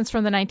fashions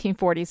from the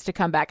 1940s to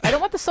come back. I don't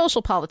want the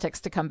social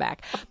politics to come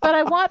back, but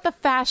I want the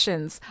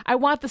fashions. I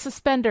want the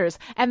suspenders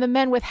and the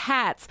men with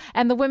hats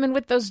and the women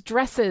with those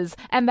dresses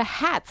and the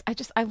hats.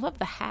 I love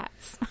the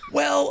hats.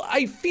 Well,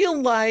 I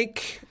feel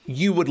like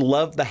you would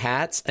love the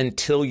hats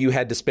until you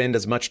had to spend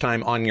as much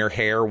time on your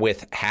hair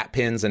with hat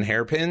pins and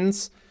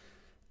hairpins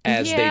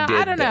as they did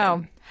I don't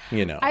know.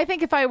 I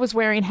think if I was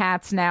wearing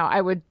hats now, I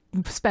would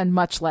spend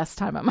much less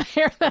time on my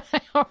hair than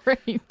I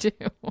already do.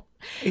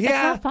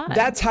 Yeah,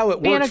 that's how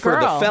it worked for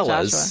the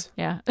fellas.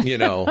 Joshua.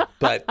 Yeah.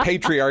 But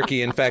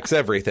patriarchy infects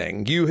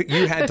everything. You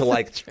had to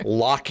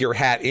lock your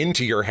hat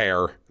into your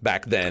hair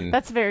back then.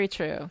 That's very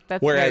true.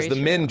 Whereas the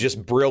men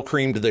just Brill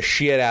creamed the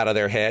shit out of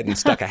their head and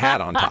stuck a hat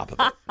on top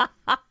of it.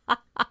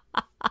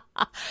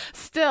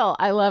 Still,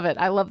 I love it.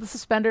 I love the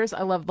suspenders.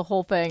 I love the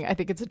whole thing. I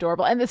think it's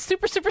adorable. And the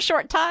super, super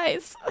short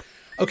ties.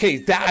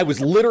 Okay, I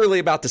was literally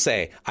about to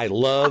say, I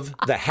love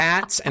the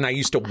hats, and I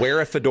used to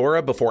wear a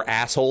fedora before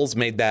assholes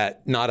made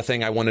that not a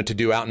thing I wanted to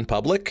do out in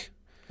public.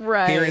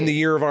 Right. Here in the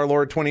year of our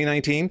Lord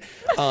 2019.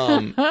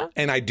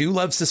 And I do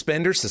love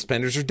suspenders.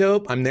 Suspenders are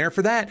dope. I'm there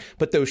for that.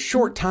 But those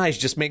short ties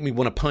just make me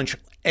want to punch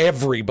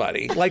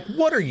everybody. Like,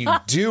 what are you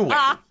doing?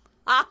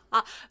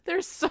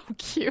 They're so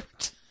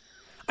cute.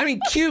 I mean,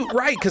 cute,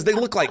 right? Because they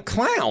look like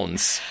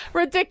clowns.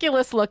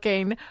 Ridiculous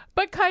looking,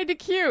 but kind of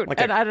cute.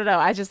 I don't know.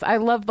 I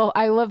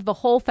love the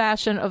whole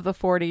fashion of the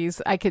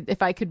 40s.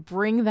 If I could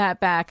bring that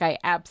back, I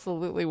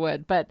absolutely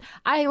would. But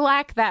I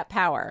lack that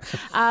power.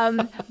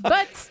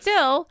 But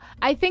still,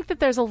 I think that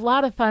there's a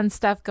lot of fun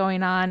stuff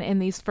going on in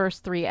these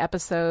first 3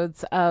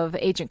 episodes of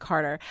Agent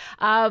Carter.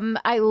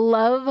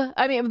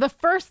 The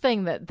first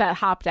thing that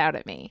hopped out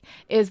at me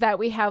is that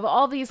we have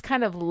all these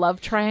kind of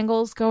love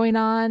triangles going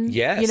on.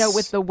 Yes.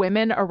 With the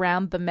women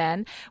around the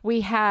men. We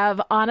have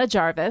Anna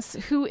Jarvis,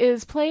 who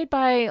is played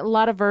by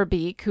Lotte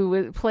Verbeek,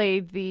 who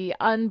played the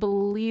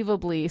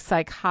unbelievably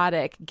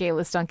psychotic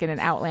Galis Duncan in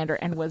Outlander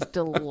and was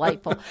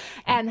delightful.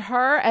 And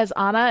her as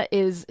Anna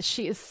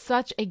she is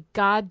such a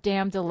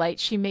goddamn delight.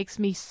 She makes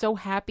me so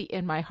happy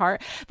in my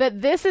heart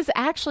that this is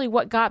actually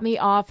what got me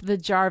off the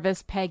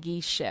Jarvis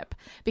Peggy ship.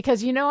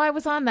 Because I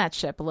was on that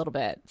ship a little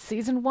bit.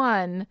 Season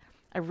 1,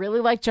 I really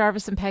like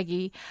Jarvis and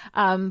Peggy,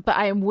 but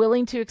I am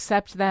willing to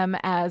accept them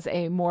as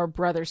a more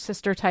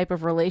brother-sister type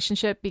of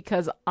relationship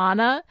because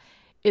Anna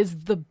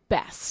is the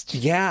best.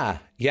 Yeah.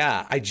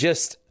 I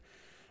just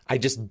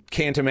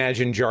can't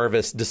imagine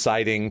Jarvis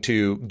deciding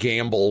to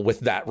gamble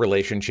with that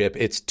relationship.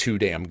 It's too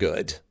damn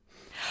good.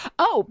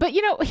 Oh, but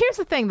here's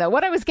the thing, though.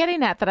 What I was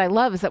getting at that I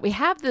love is that we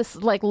have this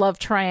like love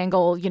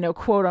triangle,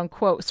 quote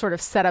unquote, sort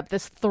of set up,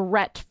 this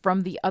threat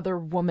from the other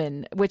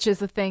woman, which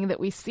is a thing that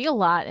we see a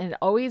lot. And it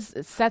always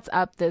sets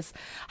up this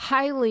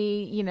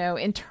highly,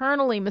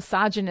 internally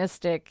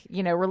misogynistic,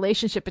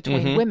 relationship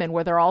between women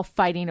where they're all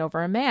fighting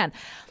over a man.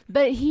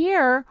 But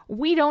here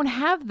we don't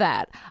have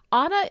that.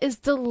 Anna is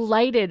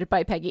delighted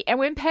by Peggy. And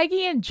when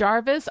Peggy and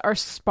Jarvis are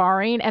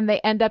sparring and they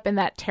end up in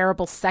that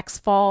terrible sex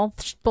fall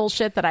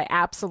bullshit that I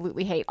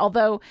absolutely hate.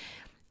 Although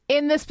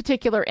in this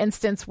particular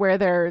instance where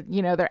they're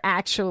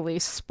actually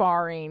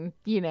sparring,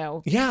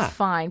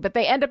 fine. But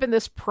they end up in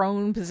this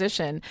prone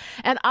position.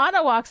 And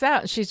Anna walks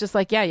out and she's just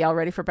like, yeah, y'all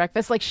ready for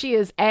breakfast? Like, she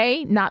is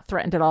A, not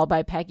threatened at all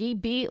by Peggy.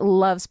 B,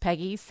 loves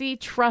Peggy. C,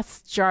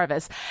 trusts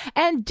Jarvis.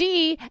 And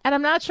D, and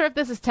I'm not sure if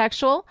this is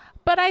textual,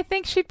 but I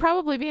think she'd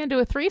probably be into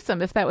a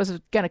threesome if that was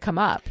going to come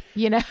up,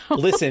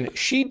 Listen,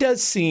 she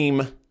does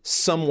seem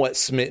somewhat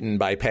smitten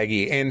by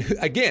Peggy. And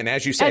again,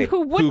 as you say,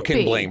 who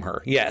can blame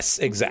her? Yes,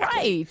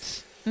 exactly.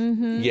 Right.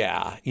 Mm-hmm.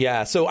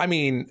 Yeah. So, I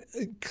mean,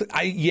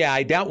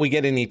 I doubt we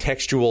get any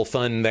textual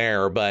fun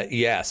there. But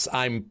yes,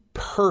 I'm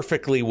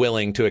perfectly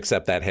willing to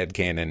accept that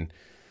headcanon.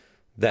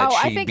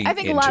 I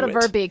think a lot of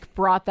Verbeek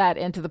brought that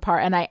into the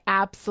part, and I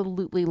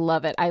absolutely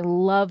love it. I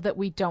love that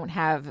we don't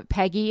have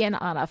Peggy and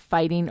Anna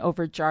fighting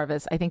over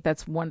Jarvis. I think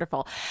that's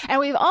wonderful. And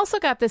we've also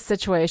got this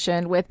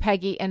situation with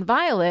Peggy and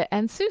Violet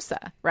and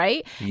Sousa,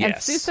 right? Yes.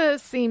 And Sousa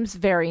seems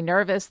very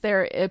nervous.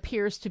 There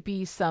appears to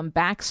be some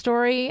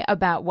backstory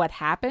about what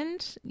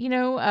happened,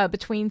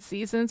 between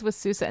seasons with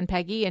Sousa and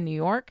Peggy in New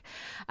York.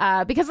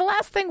 Because the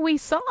last thing we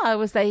saw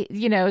was that,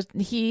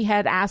 he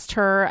had asked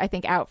her, I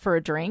think, out for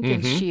a drink,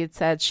 and she had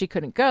said she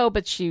couldn't go,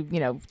 but she,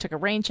 took a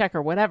rain check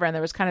or whatever. And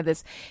there was kind of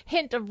this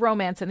hint of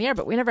romance in the air,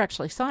 but we never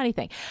actually saw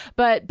anything.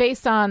 But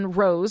based on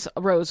Rose,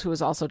 who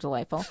was also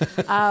delightful,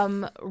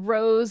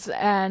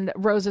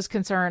 Rose's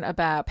concern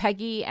about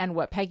Peggy and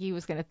what Peggy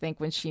was going to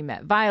think when she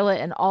met Violet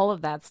and all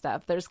of that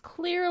stuff. There's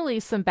clearly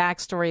some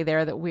backstory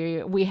there that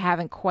we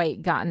haven't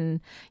quite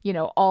gotten,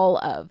 all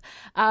of.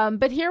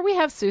 But here we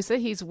have Sousa.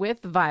 He's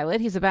with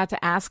Violet. He's about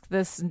to ask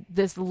this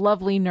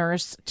lovely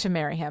nurse to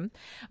marry him.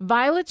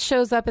 Violet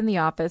shows up in the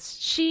office.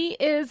 She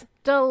is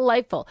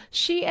delightful.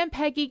 She and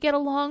Peggy get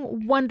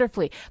along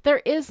wonderfully.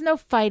 There is no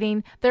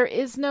fighting. There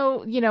is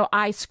no,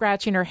 eye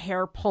scratching or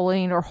hair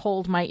pulling or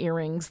hold my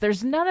earrings.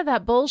 There's none of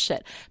that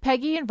bullshit.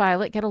 Peggy and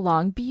Violet get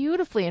along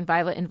beautifully, and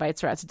Violet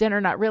invites her out to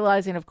dinner, not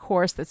realizing, of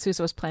course, that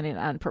Sousa was planning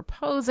on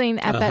proposing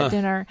at that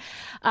dinner.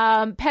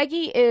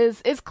 Peggy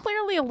is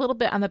clearly a little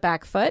bit on the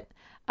back foot.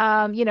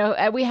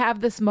 We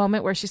have this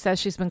moment where she says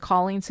she's been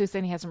calling Sousa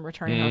and he hasn't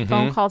returned her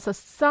phone calls. So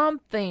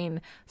something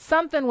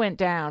went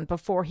down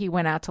before he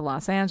went out to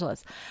Los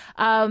Angeles.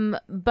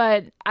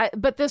 But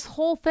this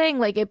whole thing,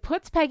 like, it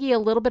puts Peggy a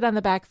little bit on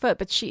the back foot,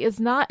 but she is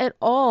not at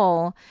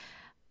all,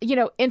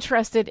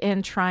 interested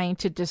in trying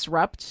to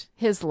disrupt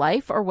his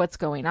life or what's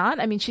going on.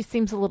 I mean, she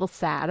seems a little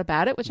sad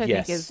about it, which I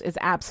think is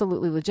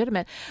absolutely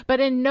legitimate. But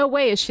in no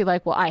way is she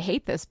like, well, I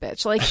hate this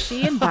bitch. Like,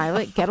 she and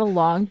Violet get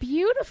along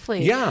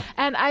beautifully. Yeah.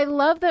 And I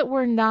love that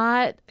we're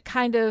not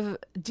kind of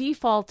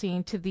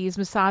defaulting to these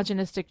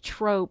misogynistic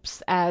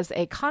tropes as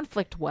a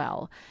conflict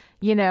well.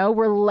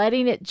 We're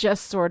letting it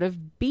just sort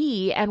of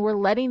be, and we're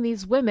letting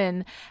these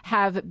women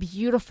have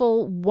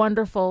beautiful,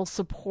 wonderful,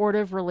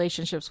 supportive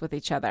relationships with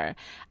each other.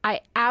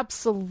 I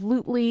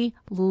absolutely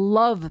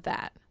love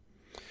that.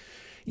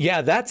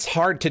 Yeah, that's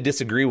hard to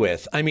disagree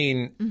with. I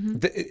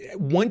mean,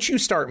 once you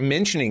start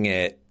mentioning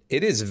it,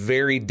 it is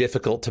very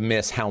difficult to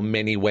miss how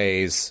many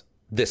ways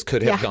this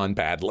could have gone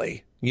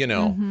badly,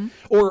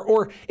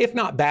 or if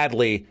not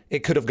badly, it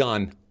could have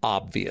gone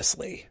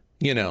obviously.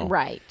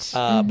 Right.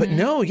 But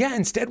no,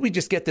 instead we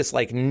just get this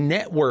like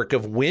network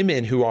of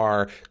women who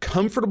are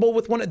comfortable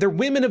with they're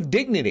women of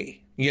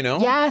dignity,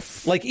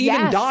 Yes. Like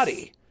even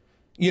Dottie,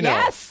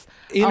 yes.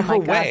 In her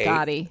way,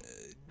 Dottie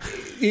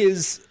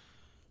is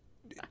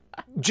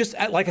just,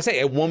 like I say,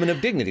 a woman of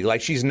dignity.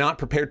 Like, she's not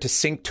prepared to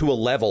sink to a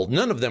level.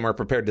 None of them are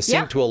prepared to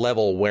sink to a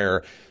level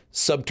where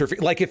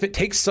subterfuge, like if it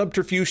takes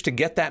subterfuge to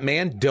get that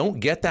man, don't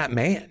get that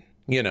man.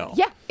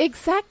 Yeah,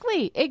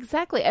 exactly.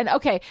 And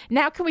okay,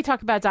 now can we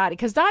talk about Dottie?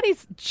 Because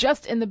Dottie's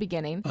just in the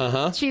beginning.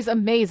 She's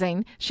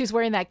amazing. She's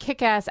wearing that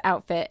kick-ass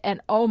outfit, and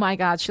oh my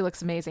God, she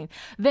looks amazing.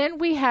 Then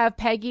we have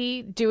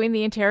Peggy doing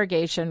the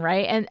interrogation,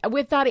 right? And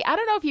with Dottie, I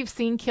don't know if you've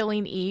seen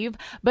Killing Eve,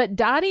 but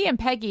Dottie and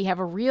Peggy have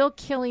a real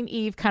Killing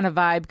Eve kind of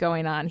vibe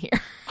going on here.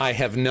 I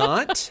have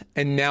not,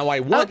 and now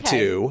I want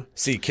to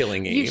see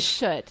Killing Eve.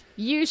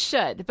 You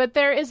should. But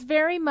there is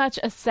very much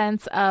a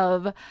sense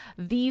of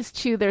these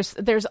two.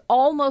 There's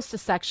almost a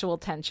sexual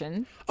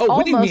tension. Oh,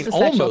 what do you mean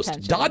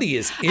almost? Dottie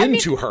is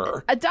into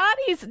her.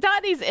 Dottie's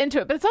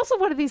into it, but it's also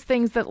one of these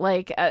things that,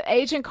 like,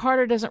 Agent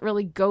Carter doesn't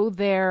really go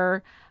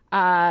there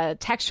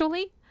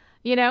textually.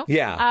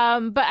 Yeah.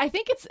 But I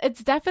think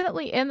it's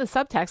definitely in the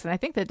subtext, and I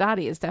think that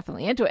Dottie is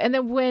definitely into it. And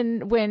then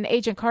when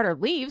Agent Carter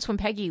leaves, when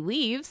Peggy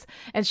leaves,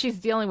 and she's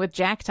dealing with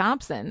Jack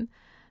Thompson,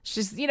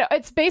 She's,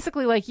 it's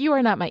basically like, you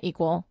are not my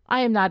equal.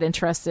 I am not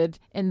interested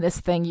in this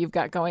thing you've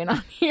got going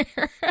on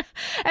here.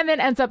 And then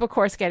ends up, of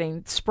course,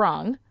 getting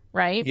sprung,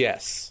 right?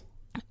 Yes.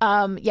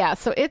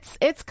 So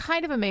it's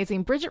kind of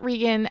amazing. Bridget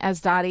Regan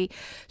as Dottie,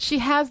 she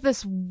has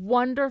this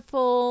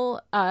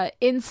wonderful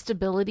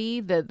instability,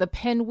 the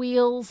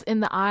pinwheels in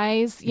the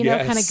eyes,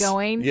 kind of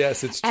going.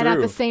 Yes, it's true. And at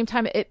the same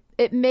time,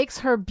 it makes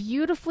her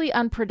beautifully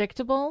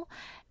unpredictable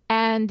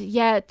and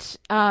yet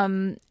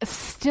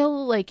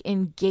still like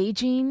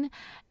engaging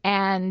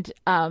and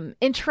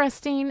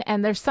interesting.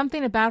 And there's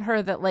something about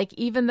her that, like,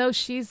 even though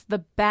she's the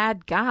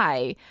bad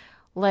guy,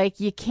 like,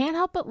 you can't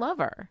help but love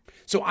her.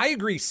 So I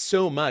agree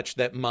so much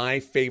that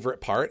my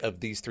favorite part of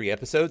these 3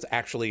 episodes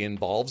actually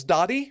involves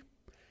Dottie.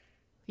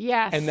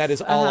 Yes. And that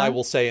is all I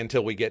will say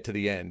until we get to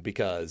the end,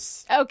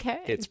 because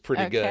it's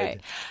pretty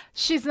good.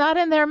 She's not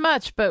in there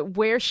much, but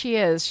where she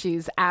is,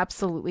 she's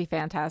absolutely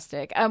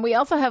fantastic. We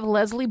also have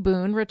Leslie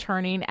Boone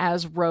returning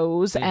as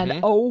Rose. And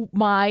oh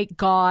my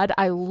God,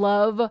 I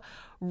love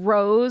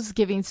Rose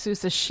giving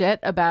Sousa shit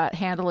about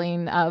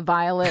handling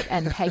Violet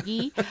and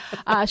Peggy.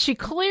 She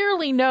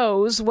clearly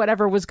knows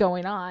whatever was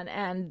going on.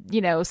 And,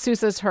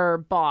 Sousa's her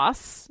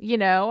boss,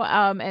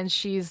 and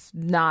she's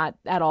not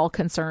at all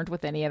concerned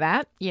with any of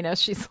that.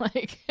 She's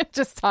like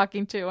just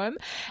talking to him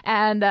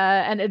and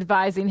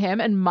advising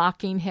him and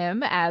mocking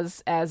him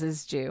as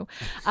is due.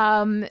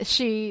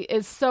 She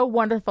is so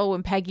wonderful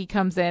when Peggy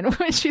comes in,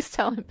 when she's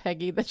telling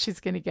Peggy that she's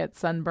going to get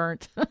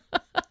sunburnt.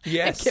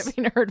 Yes. And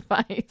giving her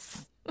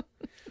advice.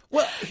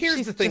 Well,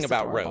 here's the thing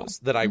about Rose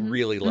that I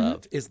really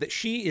love is that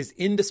she is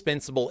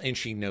indispensable and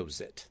she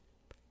knows it.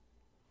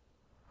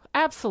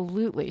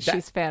 Absolutely.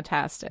 She's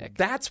fantastic.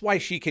 That's why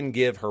she can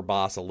give her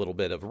boss a little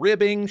bit of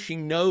ribbing. She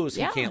knows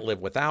he can't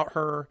live without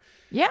her.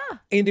 Yeah.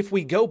 And if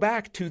we go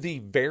back to the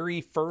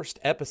very first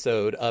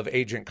episode of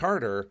Agent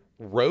Carter,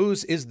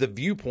 Rose is the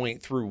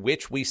viewpoint through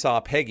which we saw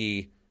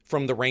Peggy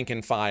from the rank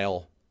and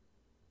file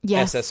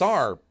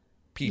SSR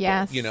people,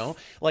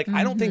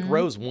 I don't think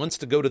Rose wants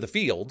to go to the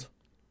field.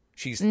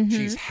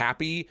 She's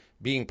happy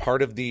being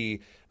part of the,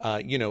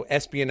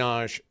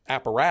 espionage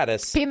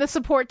apparatus. Being the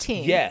support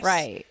team. Yes.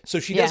 Right. So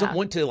she doesn't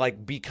want to,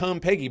 like, become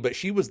Peggy, but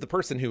she was the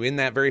person who, in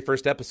that very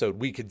first episode,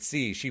 we could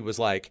see she was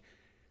like,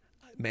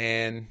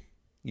 man,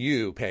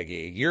 you,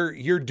 Peggy,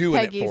 you're doing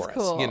Peggy's it for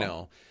cool.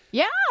 us,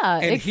 Yeah,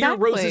 and here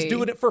Rose is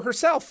doing it for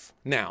herself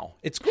now.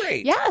 It's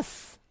great.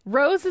 Yes.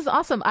 Rose is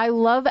awesome. I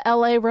love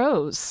L.A.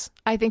 Rose.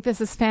 I think this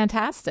is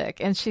fantastic.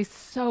 And she's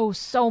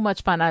so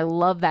much fun. I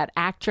love that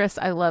actress.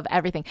 I love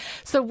everything.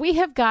 So we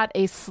have got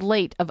a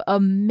slate of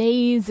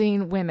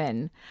amazing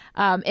women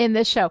in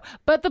this show.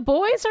 But the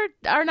boys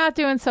are not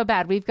doing so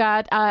bad. We've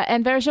got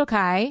Enver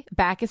Jokai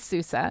back as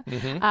Sousa.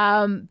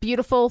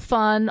 Beautiful,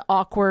 fun,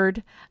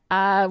 awkward.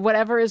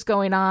 Whatever is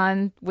going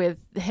on with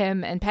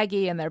him and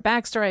Peggy and their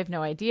backstory, I have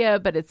no idea,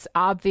 but it's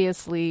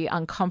obviously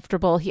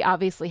uncomfortable. He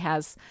obviously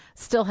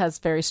still has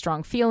very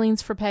strong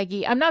feelings for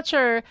Peggy. I'm not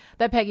sure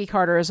that Peggy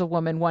Carter is a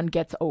woman one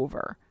gets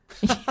over.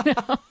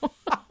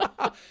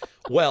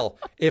 Well,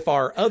 if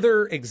our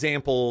other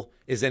example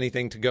is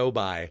anything to go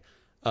by,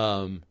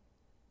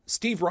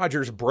 Steve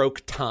Rogers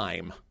broke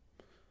time.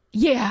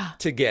 Yeah.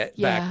 To get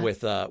back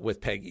with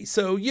Peggy.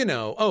 So,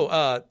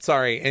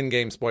 sorry,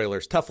 Endgame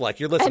spoilers. Tough luck.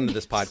 You're listening to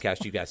this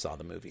podcast. You guys saw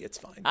the movie. It's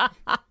fine.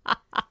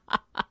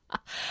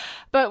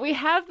 But we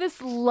have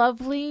this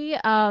lovely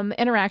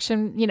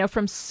interaction,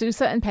 from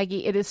Sousa and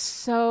Peggy. It is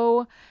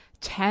so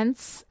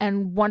tense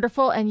and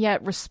wonderful and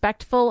yet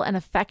respectful and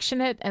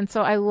affectionate. And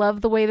so I love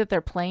the way that they're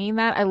playing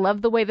that. I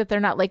love the way that they're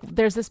not like,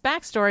 there's this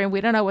backstory and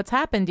we don't know what's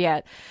happened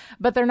yet,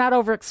 but they're not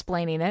over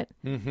explaining it.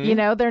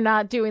 They're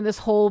not doing this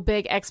whole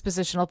big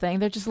expositional thing.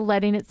 They're just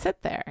letting it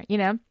sit there,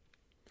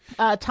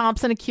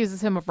 Thompson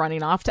accuses him of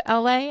running off to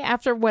LA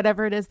after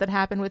whatever it is that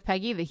happened with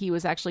Peggy, that he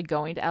was actually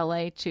going to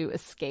LA to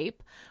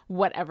escape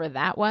whatever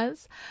that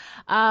was.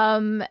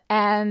 And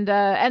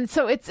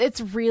so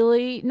it's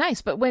really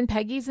nice. But when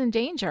Peggy's in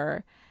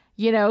danger,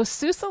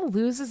 Sousa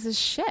loses his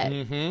shit.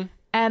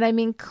 And I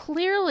mean,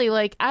 clearly,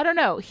 like, I don't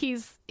know,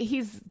 he's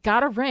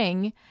got a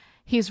ring.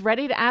 He's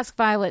ready to ask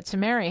Violet to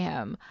marry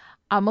him.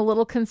 I'm a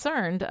little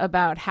concerned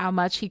about how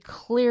much he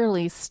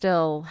clearly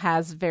still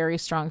has very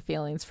strong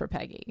feelings for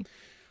Peggy.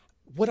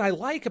 What I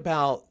like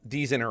about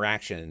these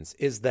interactions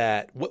is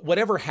that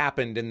whatever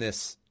happened in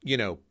this,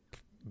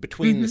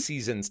 between the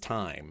seasons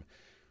time,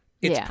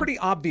 it's pretty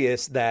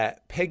obvious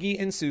that Peggy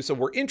and Sousa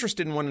were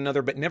interested in one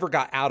another, but never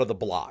got out of the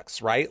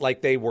blocks, right?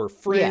 Like they were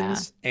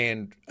friends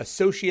and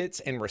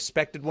associates and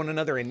respected one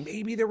another. And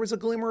maybe there was a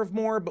glimmer of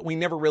more, but we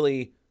never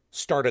really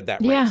started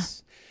that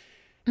race.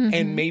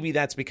 And maybe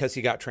that's because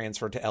he got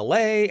transferred to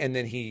LA and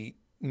then he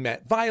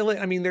met Violet.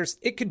 I mean,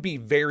 it could be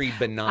very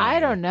benign. I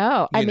don't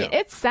know. I mean,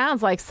 it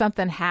sounds like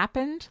something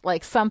happened.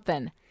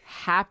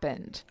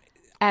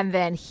 And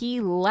then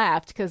he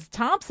left because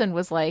Thompson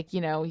was like,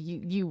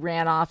 you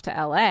ran off to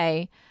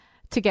LA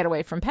to get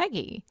away from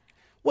Peggy.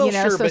 Well,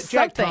 sure, but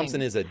Jack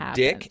Thompson is a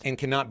dick and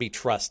cannot be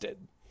trusted.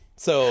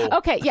 So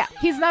okay, yeah,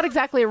 he's not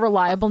exactly a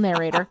reliable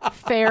narrator.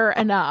 Fair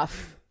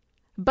enough.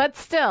 But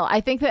still,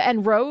 I think that,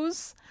 and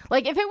Rose,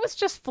 like if it was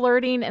just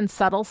flirting and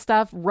subtle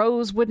stuff,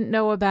 Rose wouldn't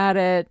know about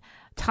it.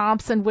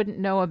 Thompson wouldn't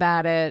know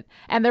about it,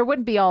 and there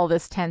wouldn't be all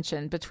this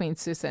tension between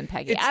Sousa and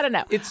Peggy. I don't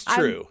know. It's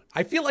true.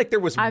 I feel like there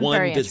was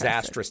one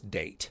disastrous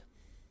date.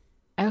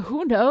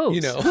 Who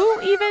knows?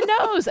 Who even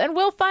knows? And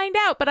we'll find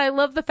out. But I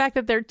love the fact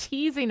that they're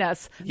teasing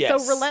us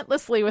so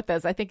relentlessly with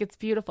this. I think it's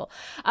beautiful.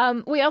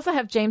 We also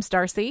have James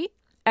D'Arcy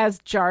as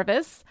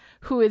Jarvis,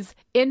 who is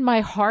in my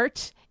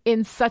heart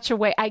in such a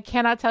way. I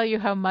cannot tell you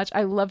how much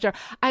I love Jarvis.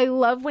 I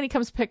love when he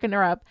comes picking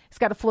her up. He's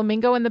got a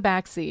flamingo in the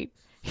backseat.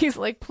 He's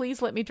like,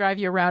 please let me drive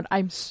you around.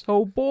 I'm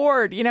so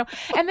bored, And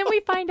then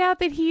we find out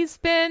that he's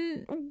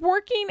been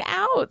working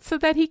out so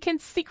that he can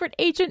secret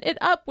agent it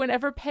up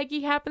whenever Peggy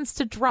happens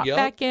to drop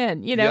back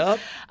in,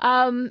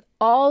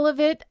 all of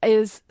it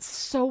is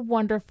so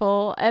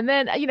wonderful. And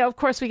then, of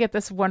course, we get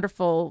this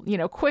wonderful,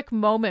 quick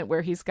moment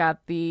where he's got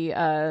the,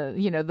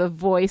 the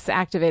voice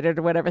activated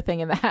or whatever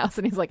thing in the house.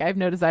 And he's like, I have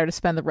no desire to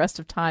spend the rest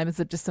of time as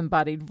a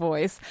disembodied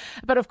voice.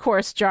 But of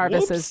course,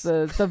 Jarvis is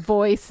the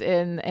voice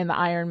in the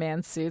Iron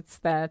Man suits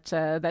that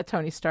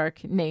Tony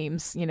Stark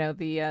names,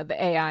 the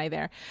AI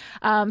there.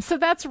 So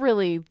that's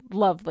really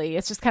lovely.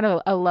 It's just kind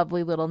of a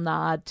lovely little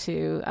nod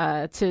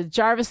to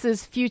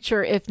Jarvis's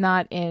future, if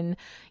not in,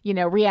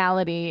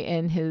 reality,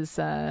 in his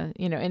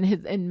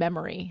in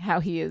memory, how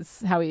he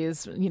is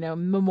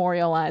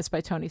memorialized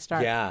by Tony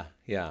Stark.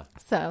 Yeah.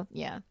 So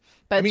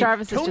but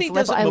Jarvis Tony is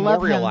just doesn't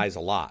memorialize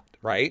a lot,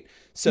 right?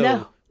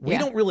 So we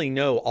don't really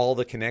know all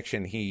the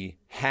connection he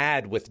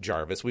had with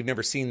Jarvis. We've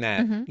never seen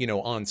that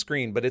on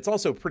screen, but it's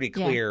also pretty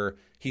clear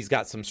he's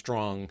got some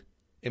strong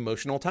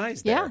emotional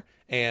ties there. Yeah.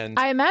 And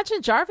I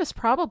imagine Jarvis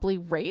probably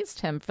raised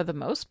him for the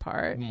most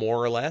part.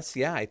 More or less.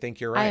 Yeah, I think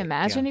you're right. I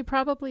imagine he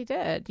probably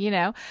did,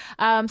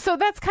 So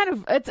that's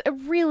it's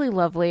really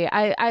lovely.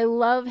 I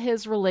love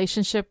his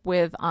relationship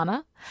with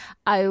Anna.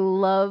 I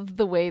love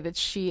the way that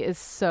she is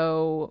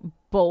so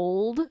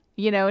bold,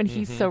 and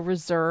he's so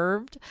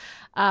reserved.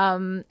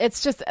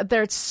 It's just,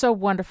 they're so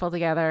wonderful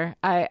together.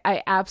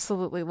 I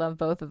absolutely love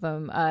both of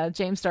them.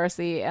 James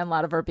D'Arcy and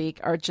Lotte Verbeek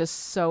are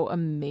just so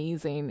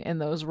amazing in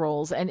those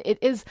roles. And it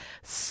is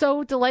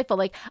so delightful.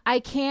 Like, I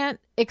can't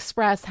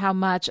express how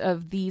much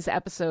of these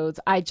episodes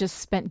I just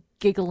spent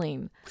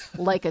giggling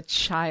like a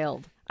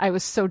child. I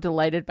was so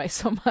delighted by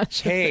so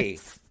much of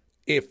this.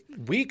 If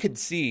we could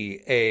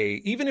see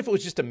even if it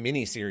was just a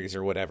mini series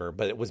or whatever,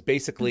 but it was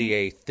basically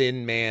a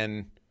Thin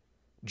Man,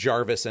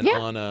 Jarvis and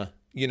Anna,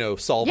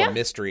 solve a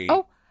mystery.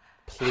 Oh,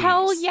 please.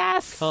 Hell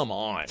yes. Come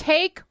on.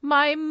 Take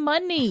my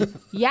money.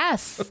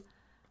 Yes.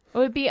 It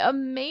would be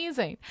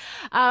amazing.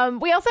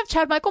 We also have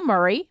Chad Michael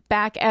Murray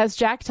back as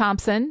Jack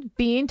Thompson,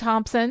 Bean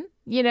Thompson.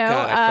 God,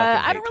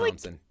 I don't really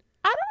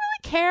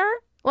care.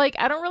 Like,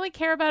 I don't really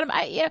care about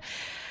him.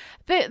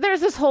 There's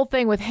this whole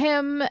thing with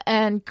him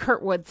and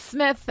Kurtwood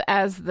Smith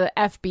as the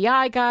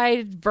FBI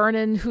guy,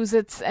 Vernon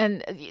Huzitz,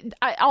 and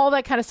all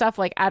that kind of stuff.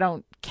 Like, I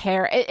don't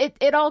care.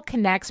 It all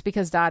connects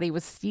because Dottie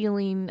was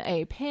stealing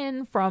a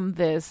pin from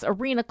this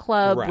arena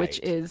club, which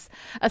is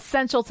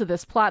essential to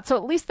this plot. So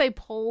at least they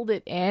pulled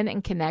it in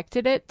and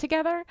connected it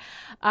together.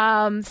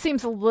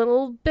 Seems a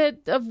little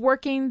bit of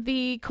working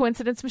the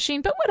coincidence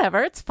machine, but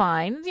whatever, it's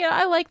fine.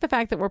 I like the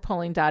fact that we're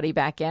pulling Dottie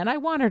back in. I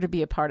want her to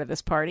be a part of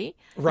this party.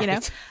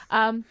 Right.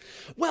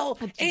 Well,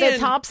 the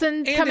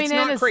Thompson coming it's in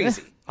not is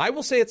crazy. I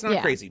will say it's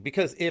not crazy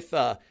because if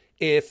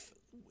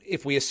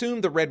we assume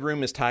the Red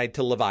Room is tied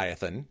to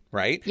Leviathan,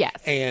 right? Yes.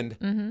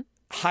 And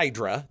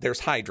Hydra, there's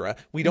Hydra.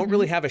 We don't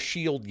really have a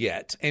shield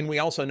yet. And we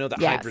also know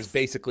that Hydra's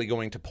basically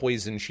going to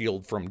poison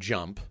shield from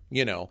jump,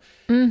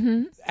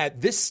 At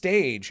this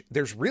stage,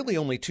 there's really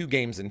only two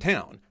games in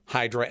town,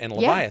 Hydra and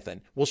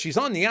Leviathan. Well, she's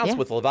on the outs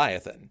with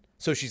Leviathan.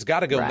 So she's got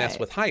to go mess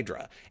with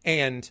Hydra.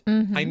 And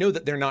I know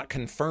that they're not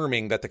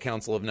confirming that the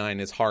Council of Nine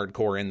is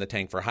hardcore in the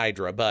tank for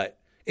Hydra, but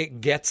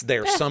it gets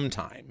there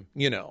sometime,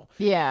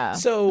 Yeah.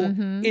 So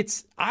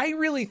I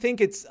really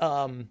think it's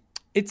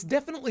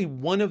definitely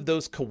one of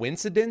those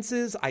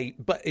coincidences.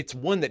 But it's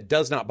one that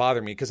does not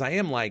bother me because I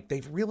am like,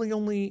 they've really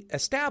only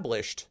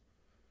established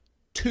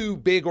two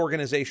big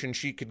organizations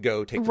she could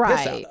go take the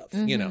piss out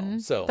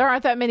of, So there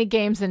aren't that many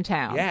games in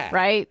town,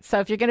 right?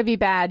 So if you're going to be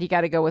bad, you got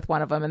to go with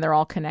one of them, and they're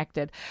all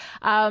connected.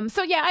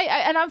 So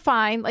yeah, and I'm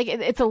fine. Like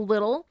it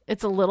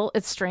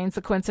strains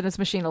the coincidence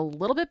machine a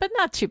little bit, but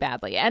not too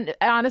badly. And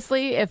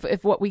honestly,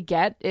 if what we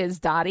get is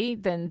Dottie,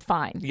 then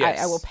fine.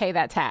 Yes. I will pay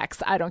that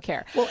tax. I don't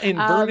care. Well, and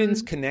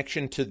Vernon's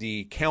connection to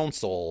the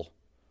council,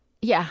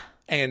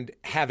 and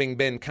having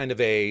been kind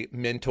of a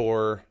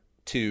mentor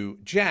to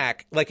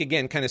Jack, like,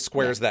 again, kind of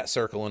squares that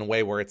circle in a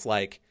way where it's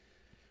like,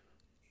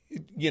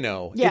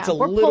 it's a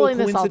little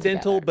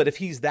coincidental, but if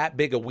he's that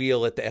big a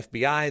wheel at the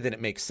FBI, then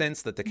it makes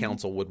sense that the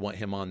council would want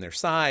him on their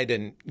side,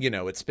 and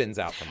it spins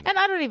out from there. And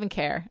I don't even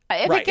care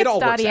if it gets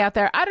Dottie out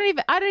there. I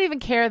don't even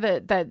care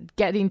that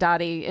getting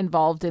Dottie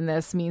involved in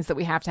this means that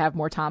we have to have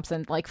more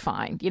Thompson. Like,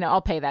 fine,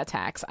 I'll pay that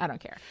tax. I don't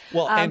care.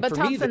 Well, and for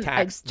Thompson, me, the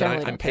tax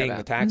that I'm paying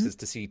the taxes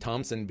to see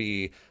Thompson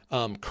be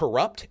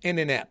corrupt and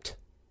inept.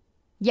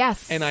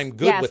 Yes. And I'm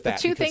good with that.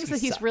 The two things that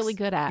he's really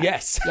good at.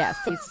 Yes. Yes.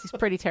 He's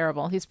pretty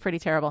terrible. He's pretty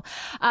terrible.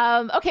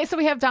 Okay. So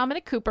we have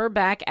Dominic Cooper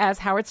back as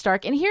Howard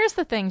Stark. And here's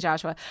the thing,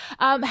 Joshua.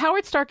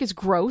 Howard Stark is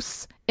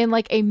gross in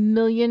like a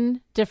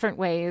million different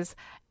ways.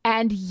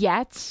 And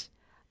yet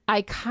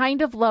I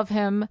kind of love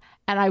him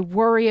and I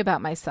worry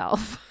about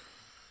myself.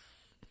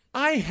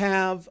 I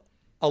have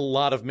a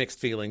lot of mixed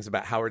feelings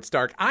about Howard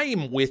Stark. I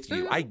am with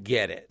you. I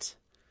get it.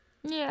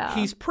 Yeah.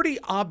 He's pretty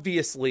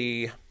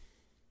obviously,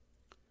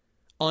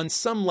 on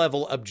some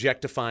level,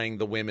 objectifying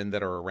the women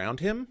that are around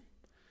him.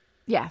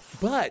 Yes.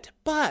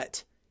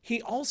 But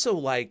he also,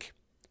 like,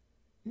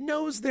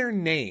 knows their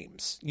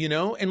names, you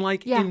know, and,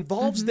 like,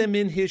 involves them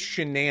in his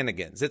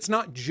shenanigans. It's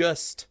not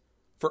just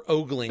for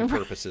ogling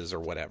purposes or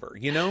whatever,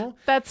 you know?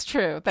 That's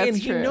true. That's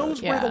and true. And he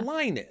knows where the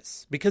line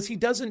is because he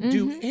doesn't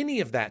do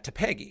any of that to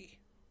Peggy.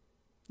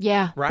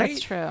 Yeah, right?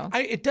 That's true.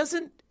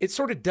 It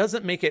sort of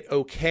doesn't make it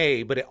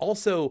okay, but it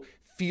also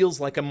feels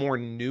like a more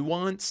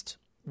nuanced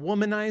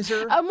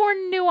womanizer. A more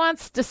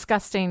nuanced,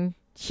 disgusting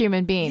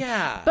human being.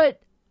 Yeah.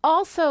 But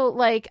also,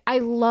 like, I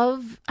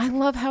love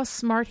how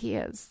smart he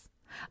is.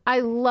 I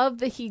love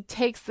that he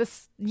takes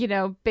this, you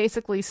know,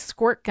 basically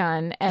squirt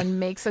gun and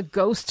makes a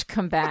ghost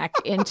come back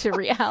into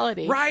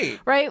reality. Right.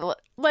 Right.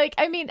 Like,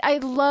 I mean, I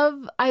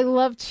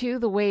love too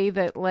the way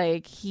that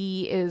like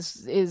he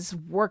is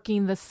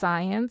working the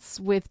science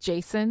with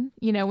Jason,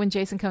 you know, when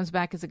Jason comes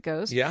back as a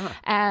ghost. Yeah.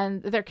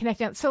 And they're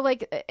connecting. So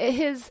like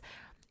his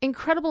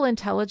incredible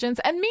intelligence,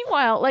 and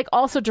meanwhile, like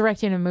also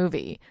directing a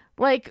movie.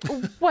 Like,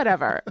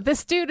 whatever.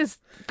 This dude is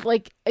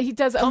like, he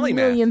does a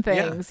million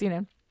things, you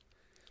know.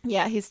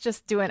 Yeah, he's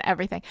just doing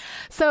everything.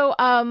 So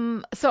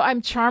I'm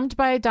charmed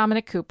by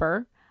Dominic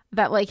Cooper,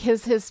 that like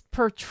his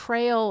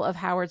portrayal of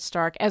Howard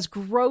Stark, as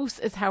gross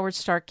as Howard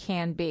Stark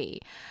can be,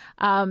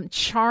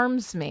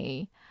 charms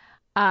me.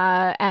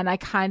 And I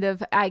kind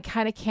of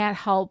can't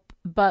help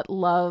but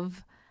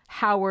love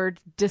Howard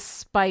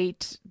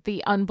despite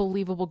the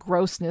unbelievable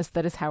grossness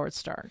that is Howard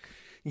Stark.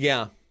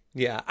 Yeah.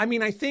 Yeah. I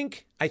mean, I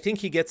think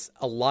he gets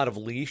a lot of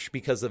leash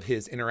because of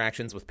his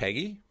interactions with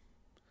Peggy.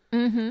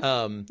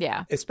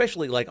 Yeah.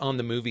 Especially like on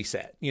the movie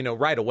set, you know,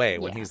 right away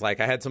when he's like,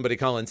 I had somebody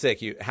call in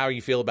sick. How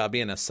you feel about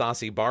being a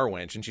saucy bar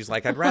wench? And she's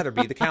like, I'd rather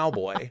be the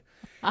cowboy.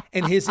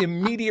 And his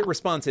immediate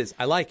response is,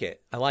 I like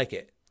it. I like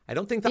it. I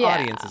don't think the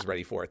audience is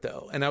ready for it,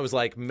 though. And I was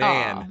like,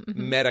 man,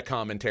 meta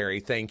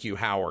commentary. Thank you,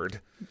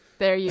 Howard.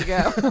 There you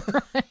go.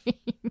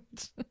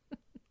 Right.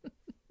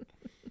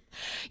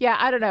 Yeah,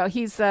 I don't know.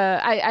 He's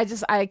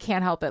I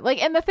can't help it.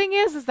 Like, and the thing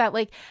is that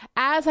like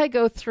as I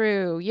go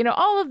through, you know,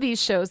 all of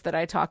these shows that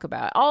I talk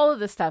about, all of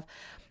this stuff,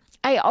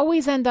 I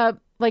always end up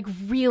like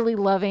really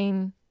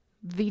loving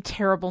the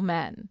terrible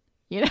men.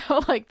 You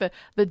know, like the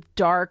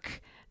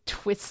dark,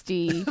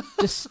 twisty,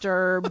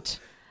 disturbed,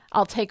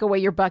 I'll take away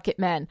your bucket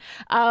men.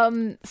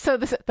 So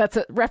that's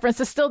a reference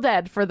to Still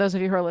Dead for those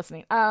of you who are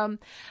listening.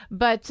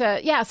 But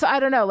so I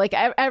don't know. Like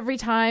every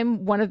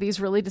time one of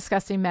these really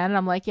disgusting men, and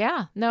I'm like,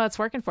 yeah, no, it's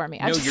working for me.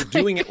 No, you're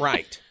doing it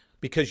right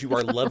because you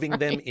are loving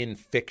them in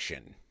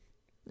fiction,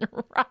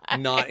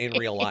 not in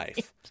real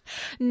life.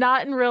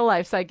 Not in real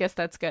life. So I guess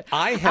that's good.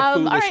 I have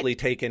foolishly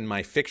taken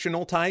my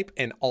fictional type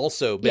and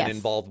also been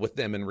involved with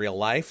them in real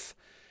life.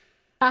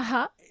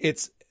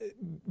 It's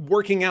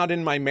working out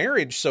in my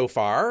marriage so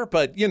far,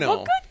 but you know,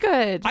 well,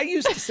 good. I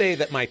used to say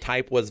that my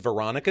type was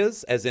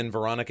Veronica's, as in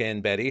Veronica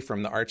and Betty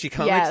from the Archie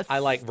comics. Yes. I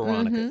like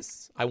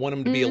Veronica's. I want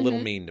them to be a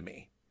little mean to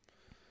me.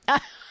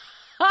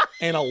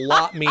 And a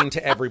lot mean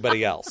to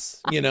everybody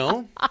else, you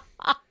know?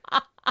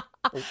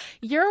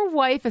 Your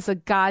wife is a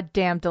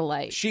goddamn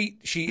delight. She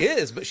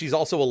is, but she's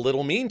also a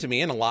little mean to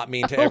me and a lot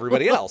mean to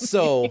everybody else.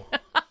 So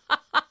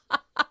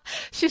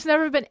she's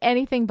never been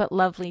anything but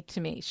lovely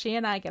to me. She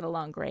and I get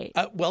along great.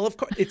 Well, of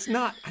course,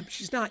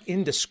 she's not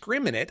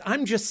indiscriminate.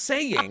 I'm just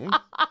saying.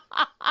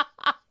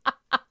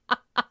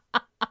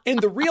 And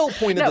the real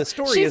point of the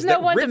story is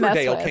that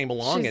Riverdale came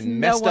along and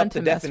messed up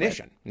the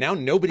definition. Now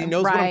nobody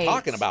knows what I'm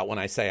talking about when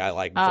I say I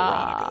like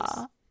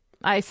Veronica's.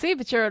 I see,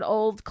 but you're an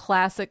old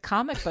classic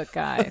comic book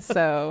guy,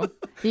 so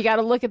you got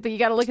to look at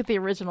the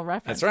original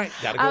reference. That's right.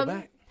 Got to go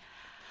back.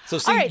 So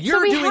see,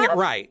 you're doing it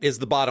right is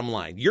the bottom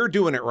line. You're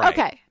doing it right.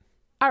 Okay.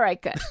 All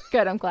right,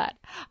 good. I'm glad.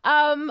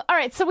 All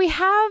right, so we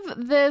have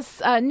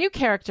this new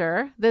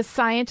character, this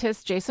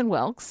scientist, Jason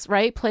Wilkes,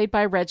 right, played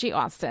by Reggie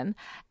Austin.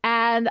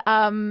 And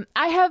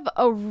I have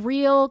a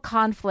real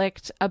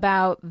conflict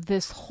about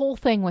this whole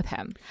thing with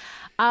him.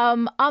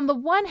 On the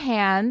one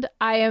hand,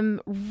 I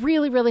am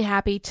really, really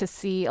happy to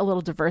see a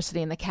little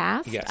diversity in the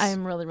cast. Yes. I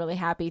am really, really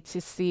happy to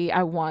see,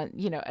 I want,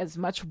 as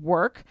much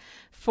work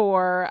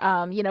for,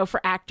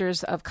 for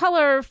actors of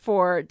color,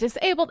 for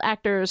disabled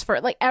actors,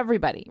 for like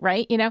everybody,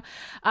 right?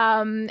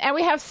 And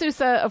we have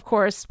Sousa, of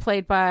course,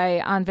 played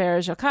by Anver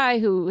Jokai,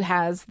 who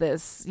has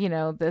this,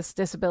 this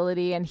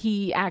disability, and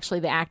he actually,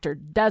 the actor,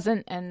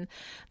 doesn't. And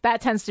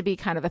that tends to be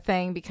kind of a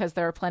thing because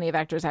there are plenty of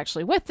actors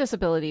actually with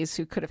disabilities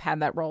who could have had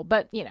that role.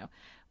 But,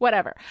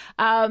 whatever.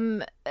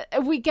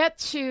 We get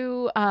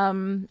to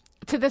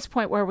to this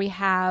point where we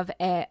have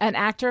an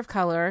actor of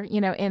color,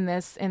 in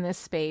this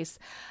space,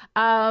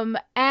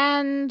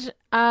 and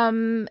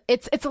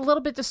it's a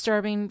little bit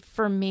disturbing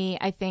for me,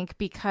 I think,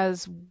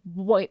 because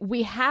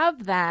we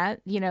have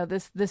that,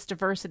 this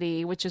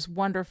diversity, which is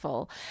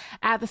wonderful.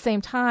 At the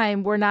same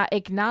time, we're not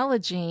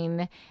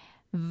acknowledging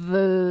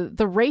the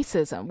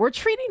racism. We're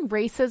treating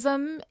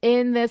racism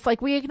in this,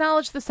 like, we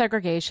acknowledge the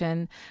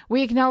segregation,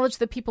 we acknowledge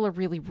that people are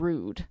really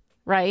rude,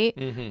 right?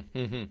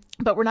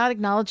 But we're not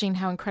acknowledging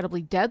how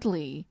incredibly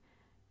deadly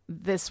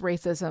this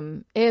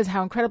racism is,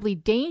 how incredibly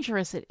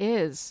dangerous it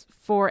is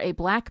for a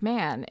Black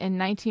man in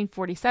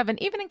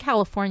 1947, even in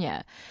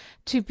California,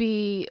 to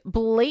be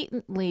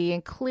blatantly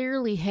and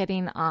clearly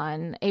hitting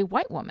on a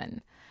white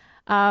woman.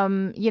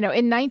 In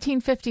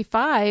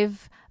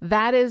 1955,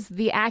 that is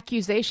the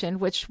accusation,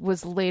 which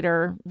was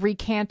later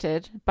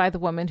recanted by the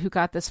woman who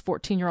got this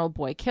 14-year-old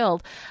boy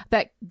killed,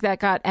 that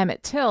got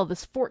Emmett Till,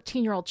 this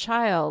 14-year-old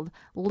child,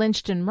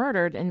 lynched and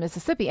murdered in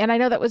Mississippi. And I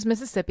know that was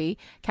Mississippi.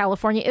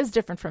 California is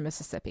different from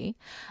Mississippi.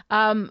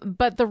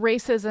 But the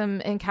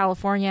racism in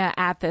California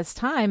at this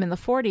time in the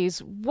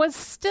 40s was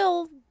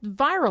still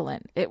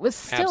virulent. It was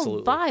still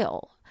Absolutely.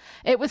 vile.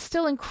 It was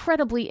still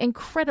incredibly,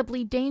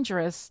 incredibly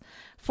dangerous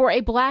for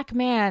a Black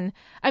man.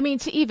 I mean,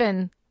 to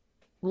even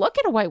look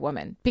at a white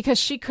woman, because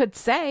she could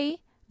say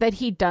that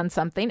he'd done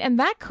something, and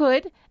that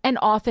could, and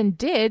often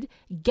did,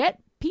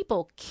 get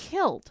people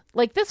killed.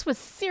 Like, this was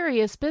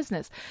serious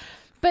business.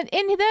 But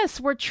in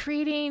this, we're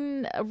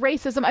treating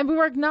racism, I mean,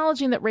 we're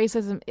acknowledging that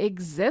racism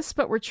exists,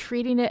 but we're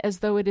treating it as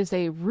though it is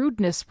a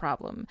rudeness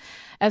problem,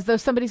 as though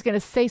somebody's going to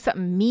say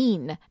something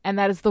mean, and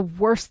that is the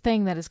worst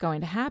thing that is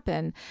going to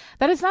happen.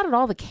 That is not at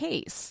all the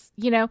case,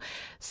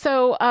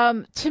 So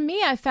to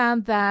me, I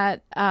found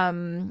that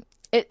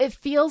it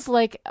feels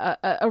like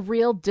a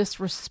real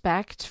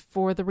disrespect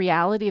for the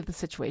reality of the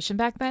situation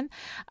back then.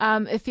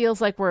 It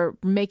feels like we're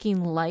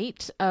making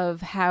light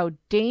of how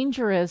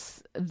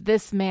dangerous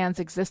this man's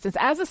existence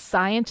as a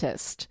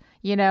scientist,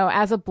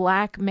 as a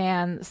Black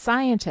man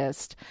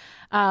scientist,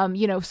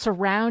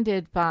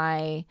 surrounded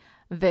by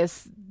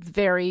this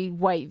very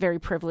white, very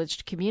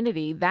privileged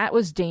community. That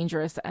was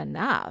dangerous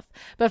enough.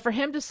 But for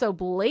him to so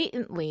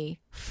blatantly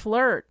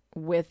flirt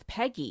with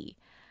Peggy,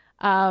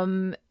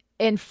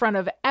 in front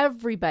of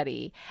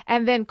everybody,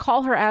 and then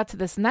call her out to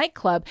this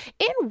nightclub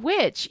in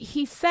which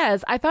he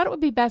says, I thought it would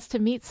be best to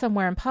meet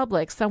somewhere in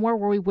public, somewhere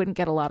where we wouldn't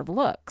get a lot of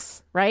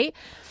looks, right?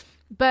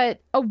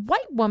 But a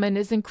white woman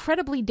is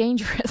incredibly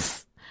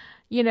dangerous,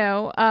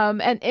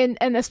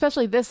 and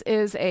especially this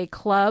is a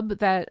club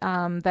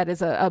that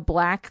is a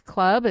Black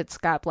club. It's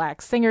got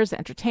Black singers,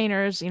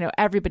 entertainers,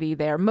 everybody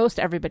there. Most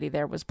everybody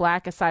there was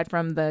Black, aside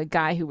from the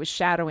guy who was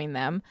shadowing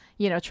them,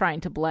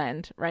 trying to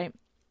blend, right?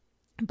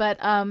 But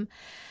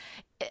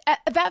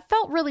that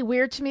felt really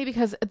weird to me,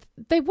 because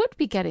they would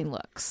be getting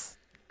looks.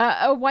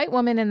 A white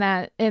woman in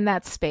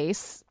that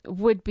space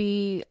would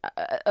be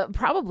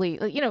probably,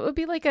 it would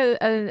be like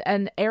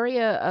an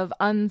area of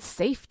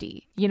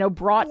unsafety,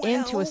 brought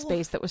into a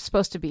space that was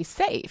supposed to be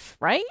safe,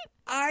 right?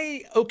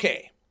 I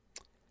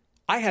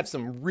have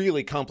some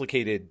really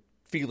complicated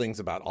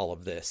feelings about all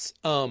of this.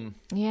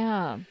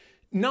 Yeah.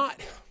 Not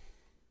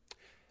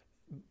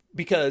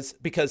because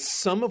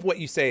some of what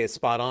you say is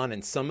spot on,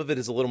 and some of it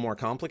is a little more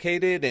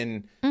complicated.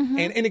 And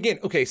and again,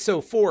 okay, so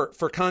for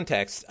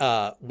context,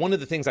 one of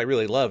the things I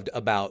really loved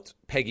about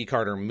Peggy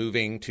Carter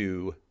moving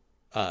to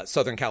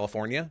Southern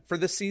California for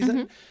this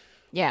season,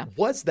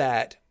 was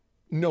that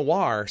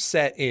noir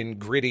set in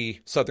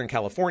gritty Southern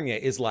California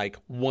is like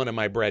one of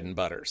my bread and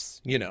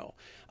butters. In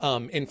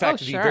fact,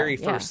 the very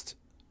first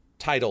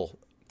title.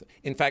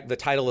 In fact, the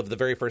title of the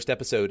very first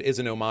episode is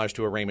an homage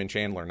to a Raymond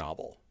Chandler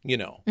novel,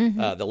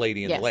 The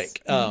Lady in the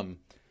Lake.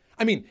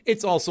 I mean,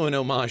 it's also an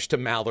homage to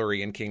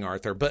Mallory and King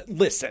Arthur. But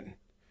listen,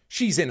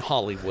 she's in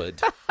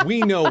Hollywood.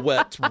 We know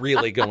what's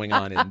really going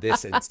on in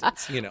this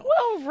instance,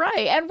 Well,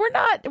 right. And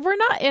we're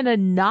not in a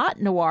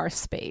not noir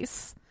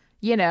space.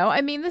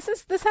 I mean,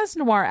 this has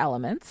noir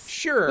elements.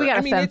 Sure. We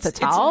got Femme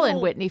Fatale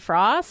and Whitney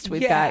Frost.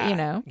 We've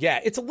got, Yeah,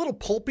 it's a little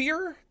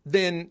pulpier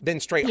than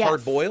straight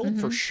hard boiled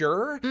for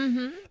sure.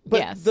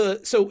 But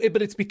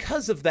but it's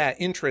because of that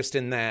interest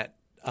in that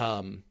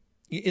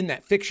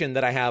fiction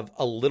that I have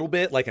a little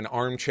bit like an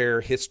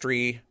armchair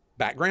history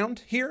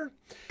background here.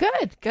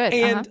 Good.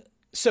 And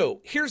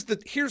so here's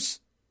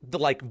the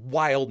like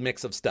wild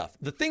mix of stuff.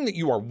 The thing that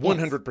you are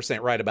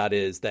 100% right about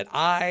is that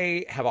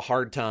I have a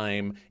hard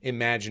time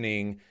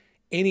imagining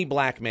any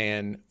Black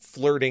man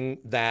flirting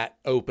that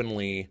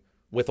openly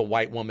with a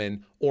white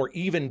woman, or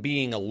even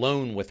being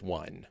alone with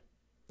one.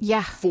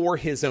 Yeah. For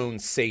his own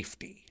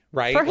safety,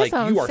 right? For his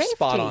own you are safety,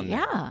 spot on there.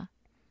 Yeah.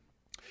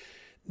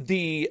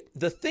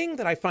 The thing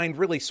that I find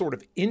really sort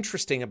of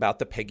interesting about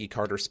the Peggy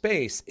Carter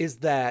space is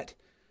that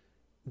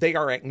they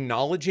are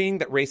acknowledging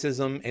that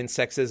racism and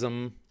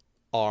sexism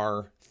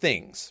are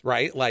things,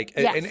 right? Like,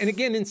 and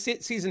again, in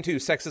season 2,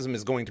 sexism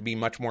is going to be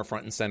much more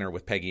front and center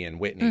with Peggy and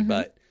Whitney,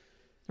 but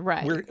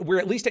we're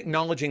at least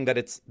acknowledging that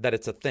it's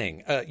a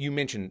thing. You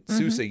mentioned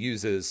Sousa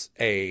uses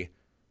a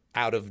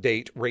out of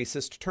date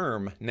racist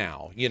term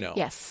now, you know.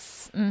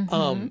 Yes.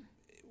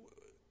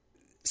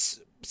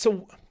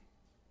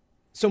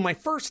 So my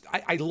first,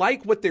 I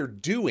like what they're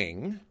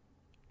doing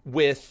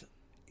with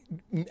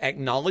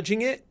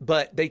acknowledging it,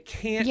 but they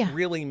can't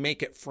really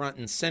make it front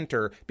and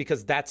center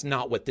because that's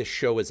not what this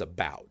show is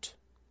about,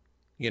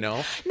 you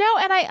know? No,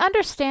 and I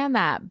understand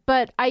that,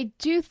 but I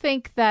do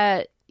think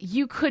that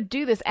you could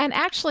do this and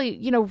actually,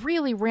 you know,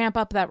 really ramp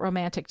up that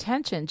romantic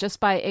tension just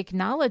by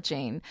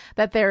acknowledging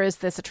that there is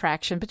this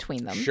attraction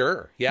between them.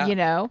 Sure, yeah. You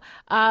know,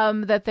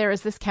 that there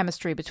is this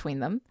chemistry between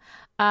them.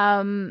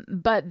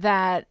 But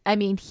that, I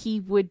mean, he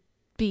would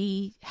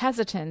be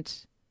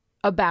hesitant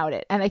about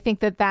it. And I think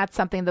that that's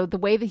something, the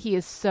way that he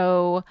is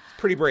so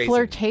pretty brazen,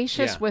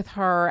 flirtatious with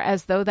her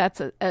as though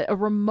that's a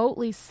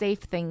remotely safe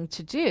thing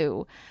to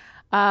do.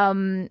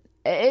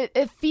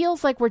 It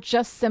feels like we're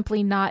just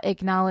simply not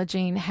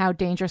acknowledging how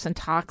dangerous and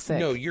toxic.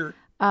 No, you're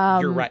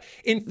right.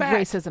 In fact,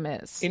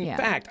 racism is. In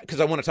fact, because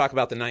I want to talk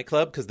about the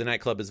nightclub, because the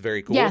nightclub is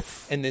very cool.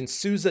 Yes. And then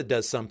Sousa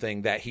does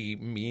something that he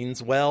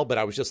means well, but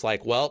I was just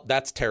like, well,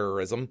 that's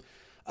terrorism.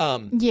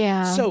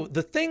 So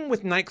the thing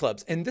with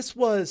nightclubs, and this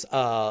was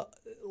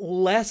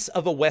less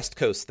of a West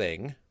Coast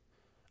thing.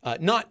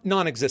 Not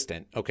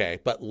non-existent, okay,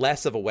 but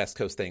less of a West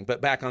Coast thing.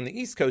 But back on the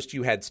East Coast,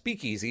 you had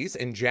speakeasies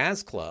and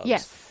jazz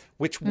clubs,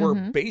 which were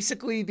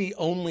basically the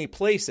only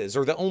places,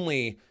 or the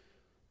only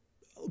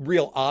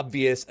real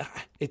obvious.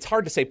 It's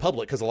hard to say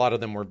public because a lot of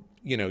them were,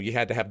 you know, you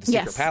had to have the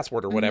secret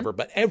password or whatever.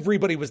 But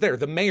everybody was there.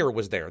 The mayor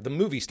was there. The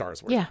movie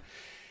stars were there.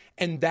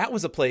 And that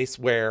was a place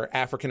where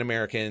African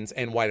Americans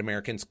and white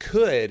Americans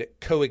could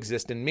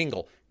coexist and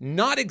mingle,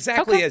 not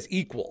exactly as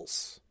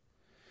equals.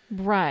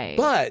 Right.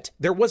 But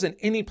there wasn't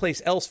any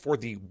place else for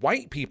the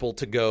white people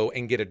to go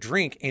and get a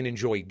drink and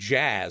enjoy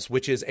jazz,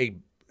 which is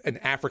an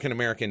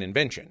African-American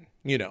invention,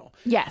 you know.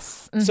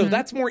 Yes. So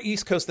that's more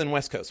East Coast than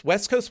West Coast.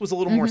 West Coast was a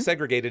little more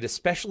segregated,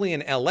 especially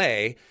in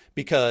L.A.,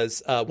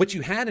 because what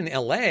you had in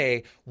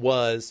L.A.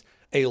 was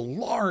a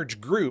large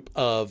group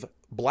of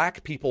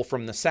black people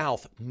from the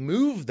South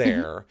move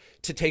there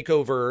to take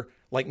over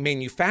like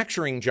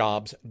manufacturing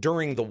jobs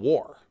during the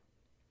war.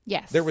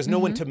 Yes. There was no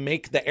one to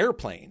make the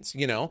airplanes,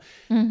 you know.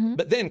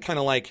 But then kind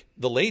of like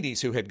the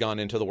ladies who had gone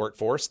into the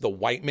workforce, the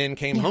white men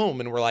came home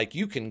and were like,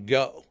 you can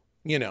go,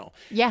 you know.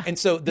 Yeah. And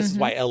so this is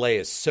why LA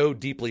is so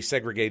deeply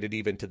segregated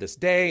even to this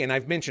day. And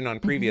I've mentioned on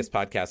previous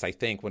podcasts, I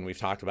think, when we've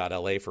talked about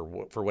LA for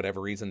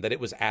whatever reason, that it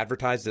was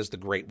advertised as the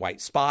great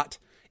white spot.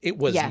 It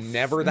was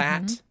never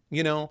that,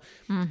 you know.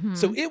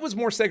 So it was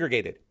more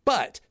segregated.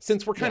 But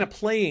since we're kind of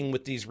playing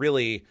with these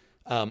really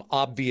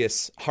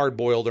obvious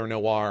hard-boiled or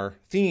noir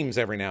themes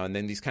every now and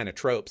then, these kind of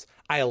tropes,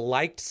 I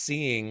liked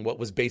seeing what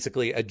was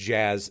basically a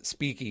jazz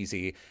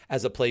speakeasy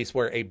as a place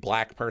where a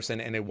black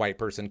person and a white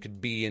person could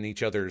be in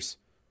each other's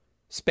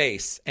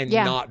space and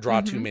not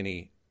draw too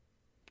many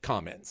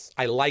comments.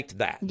 I liked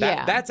that.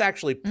 That's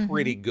actually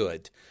pretty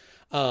good.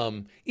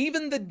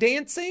 Even the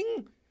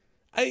dancing,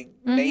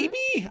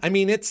 maybe. I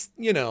mean, it's,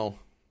 you know.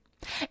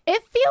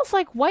 It feels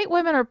like white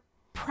women are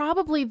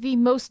probably the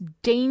most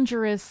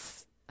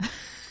dangerous.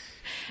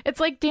 It's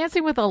like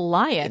dancing with a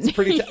lion. It's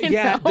pretty he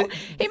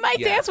might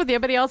dance with you,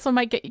 but he also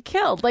might get you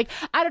killed. Like,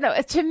 I don't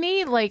know. To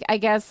me, like, I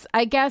guess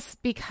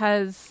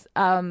because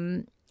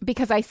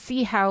I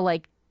see how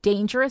like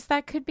dangerous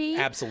that could be.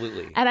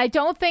 Absolutely. And I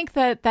don't think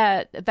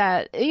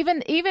that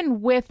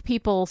even with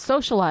people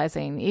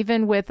socializing,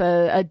 even with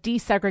a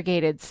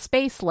desegregated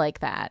space like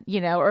that,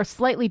 you know, or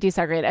slightly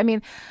desegregated. I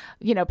mean,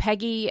 you know,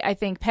 I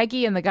think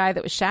Peggy and the guy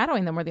that was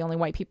shadowing them were the only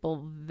white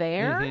people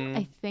there,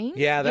 I think.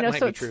 Yeah, that might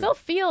so be true. It still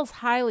feels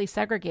highly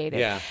segregated.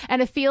 Yeah.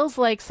 And it feels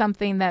like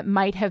something that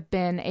might have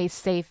been a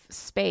safe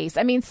space.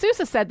 I mean,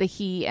 Sousa said that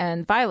he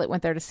and Violet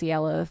went there to see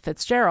Ella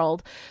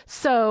Fitzgerald.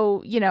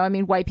 So, you know, I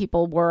mean, white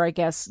people were, I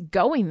guess,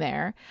 going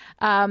there.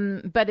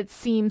 But it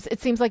seems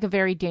like a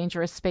very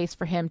dangerous space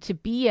for him to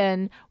be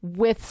in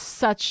with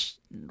such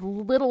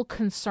little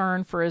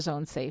concern for his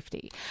own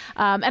safety.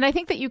 And I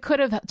think that you could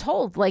have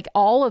told like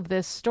all of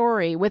this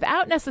story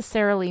without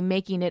necessarily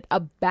making it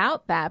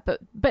about that,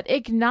 but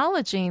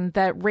acknowledging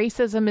that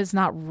racism is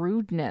not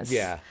rudeness.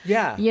 Yeah.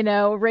 Yeah. You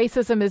know,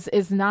 racism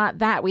is not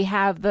that. We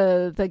have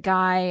the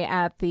guy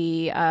at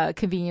the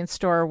convenience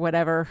store or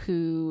whatever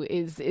who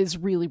is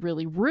really,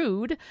 really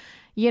rude.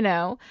 You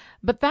know,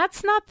 but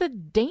that's not the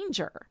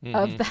danger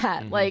of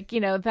that. Like,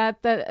 you know, that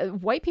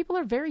white people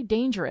are very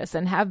dangerous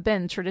and have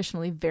been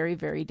traditionally very,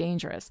 very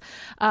dangerous.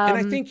 And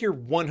I think you're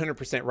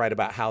 100% right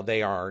about how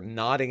they are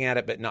nodding at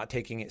it, but not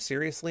taking it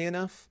seriously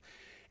enough.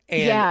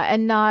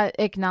 And not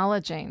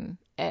acknowledging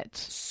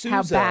it,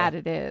 how bad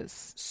it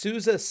is.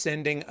 Sousa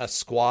sending a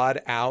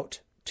squad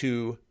out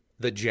to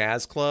the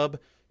jazz club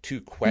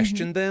to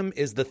question them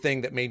is the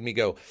thing that made me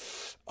go,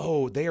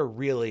 oh, they are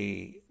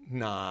really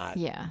not.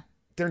 Yeah.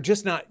 They're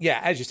just not,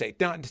 as you say,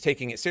 not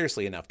taking it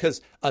seriously enough.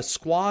 Because a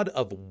squad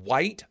of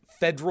white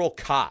federal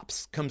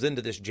cops comes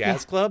into this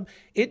jazz club.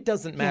 It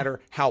doesn't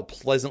matter how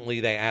pleasantly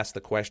they ask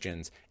the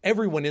questions.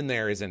 Everyone in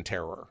there is in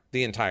terror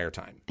the entire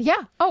time.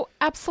 Yeah. Oh,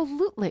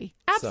 absolutely.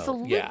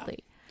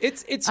 Absolutely.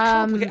 So, It's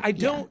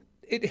complicated.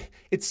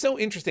 it's so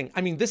interesting.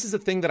 I mean, this is a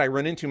thing that I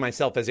run into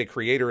myself as a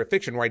creator of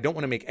fiction, where I don't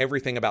want to make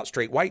everything about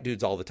straight white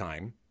dudes all the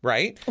time,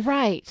 right?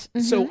 Right.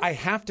 Mm-hmm. So I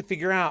have to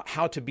figure out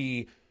how to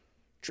be.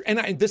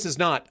 And this is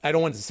not, I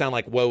don't want it to sound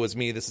like, woe is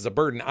me, this is a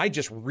burden. I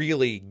just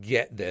really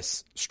get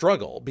this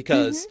struggle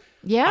because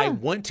I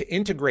want to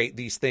integrate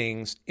these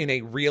things in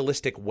a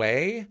realistic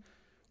way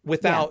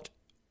without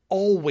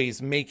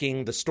always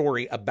making the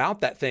story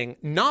about that thing,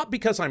 not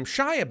because I'm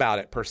shy about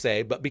it per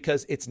se, but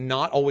because it's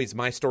not always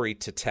my story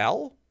to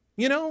tell,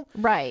 you know?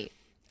 Right.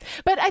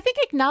 But I think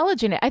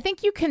acknowledging it, I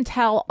think you can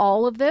tell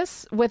all of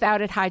this without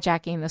it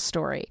hijacking the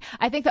story.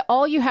 I think that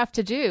all you have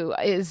to do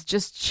is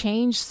just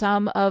change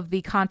some of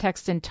the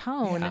context and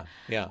tone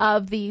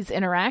of these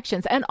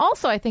interactions. And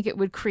also, I think it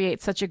would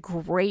create such a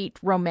great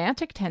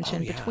romantic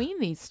tension between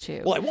these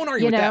two. Well, I won't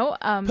argue with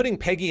that. Putting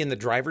Peggy in the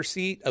driver's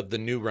seat of the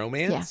new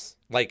romance,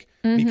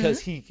 because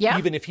he,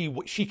 even if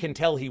she can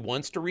tell he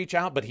wants to reach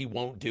out, but he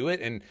won't do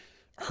it. And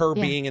her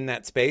being in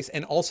that space,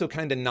 and also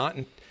kind of not...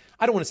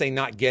 I don't want to say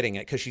not getting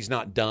it because she's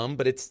not dumb,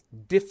 but it's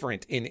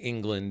different in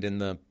England in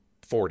the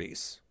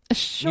 40s.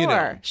 Sure, you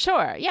know?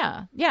 Sure.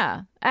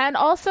 Yeah. And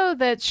also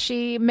that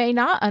she may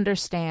not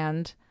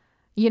understand,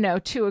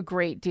 to a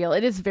great deal.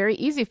 It is very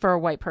easy for a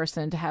white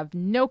person to have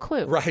no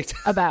clue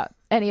about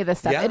any of this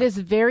stuff. It is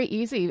very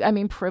easy. I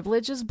mean,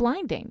 privilege is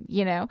blinding,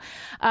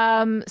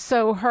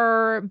 So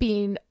her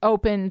being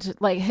opened,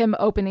 like him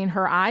opening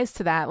her eyes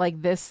to that,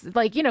 like this,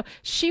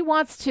 she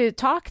wants to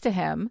talk to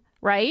him.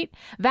 Right?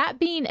 That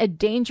being a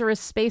dangerous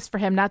space for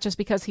him, not just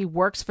because he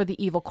works for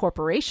the evil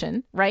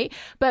corporation, right?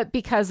 But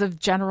because of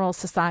general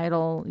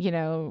societal,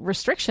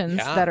 restrictions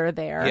that are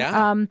there.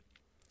 Yeah.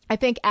 I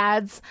think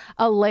adds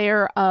a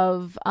layer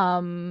of,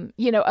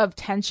 of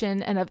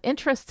tension and of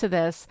interest to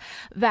this,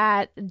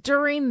 that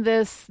during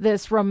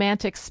this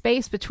romantic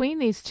space between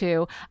these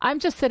two, I'm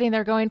just sitting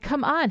there going,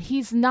 come on,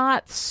 he's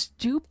not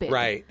stupid.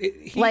 Right.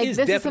 He is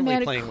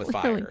definitely playing with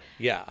fire.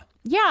 Yeah.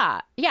 Yeah,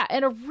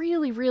 in a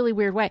really, really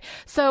weird way.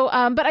 So,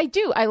 but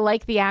I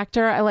like the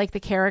actor. I like the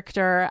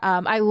character.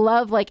 I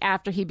love,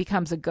 after he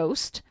becomes a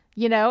ghost,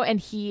 and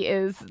he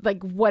is,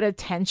 what a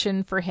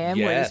tension for him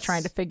where he's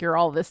trying to figure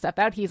all this stuff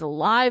out. He's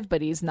alive,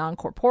 but he's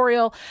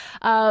non-corporeal.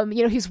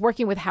 He's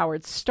working with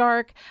Howard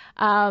Stark.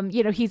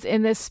 He's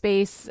in this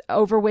space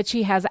over which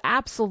he has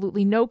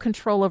absolutely no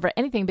control over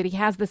anything, but he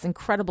has this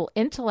incredible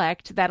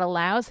intellect that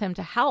allows him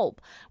to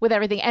help with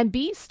everything and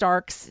be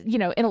Stark's,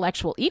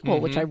 intellectual equal,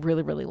 which I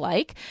really, really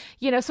like.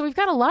 So we've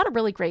got a lot of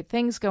really great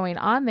things going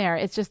on there.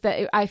 It's just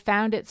that I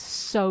found it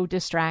so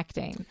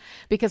distracting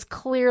because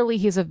clearly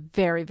he's a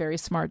very, very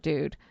smart dude.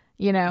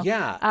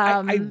 Yeah,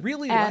 I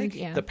really like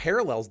the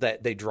parallels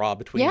that they draw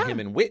between him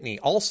and Whitney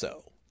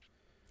also.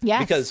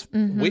 Yes. Because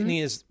Whitney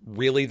is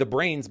really the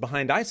brains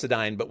behind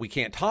Isodyne, but we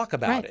can't talk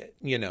about it,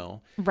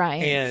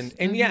 Right.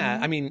 And yeah,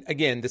 I mean,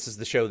 again, this is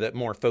the show that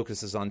more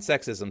focuses on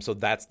sexism, so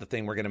that's the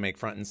thing we're going to make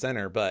front and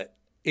center. But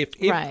if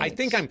I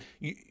think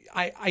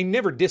I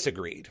never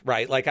disagreed,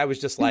 right? Like I was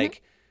just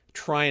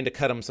trying to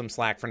cut him some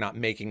slack for not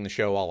making the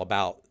show all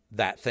about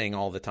that thing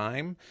all the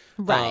time.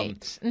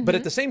 Right. But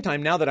at the same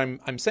time, now that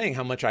I'm saying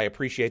how much I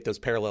appreciate those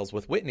parallels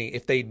with Whitney,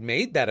 if they'd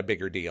made that a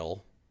bigger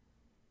deal,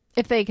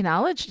 if they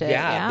acknowledged it,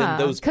 then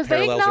those because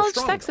they parallels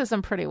acknowledge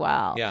sexism pretty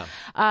well. Yeah.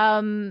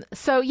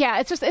 So yeah,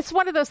 it's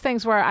one of those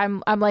things where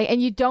I'm like,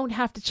 and you don't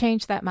have to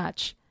change that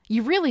much.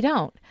 You really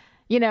don't.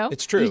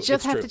 It's true. You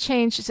just have to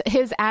change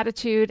his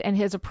attitude and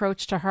his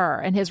approach to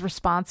her and his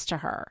response to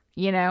her,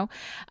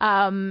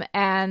 and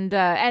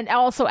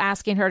also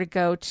asking her to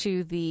go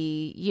to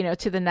the,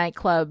 to the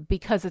nightclub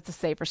because it's a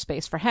safer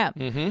space for him.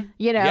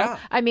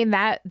 I mean,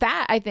 that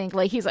I think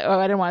he's like, oh,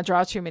 I didn't want to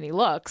draw too many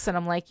looks. And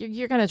I'm like,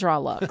 you're going to draw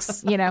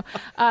looks,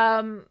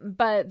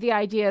 but the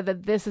idea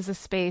that this is a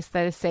space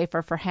that is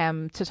safer for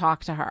him to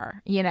talk to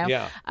her,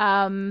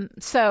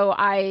 so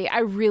I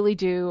really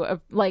do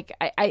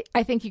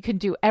I think you can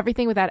do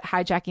everything without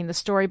hijacking the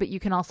story, but you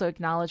can also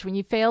acknowledge when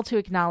you fail to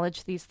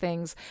acknowledge these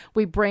things,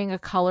 we bring a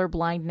color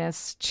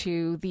blindness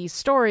to these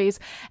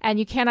stories, and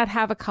you cannot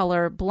have a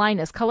color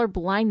blindness. Color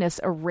blindness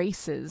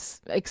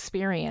erases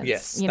experience.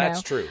 Yes,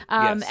 that's true.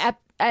 Yes.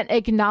 An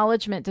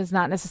acknowledgement does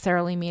not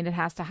necessarily mean it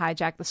has to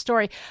hijack the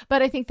story,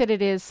 but I think that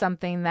it is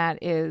something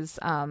that is,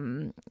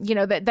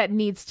 that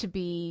needs to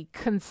be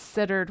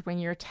considered when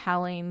you're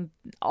telling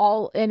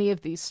any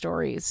of these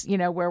stories,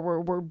 where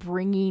we're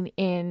bringing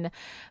in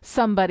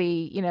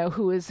somebody,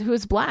 who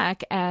is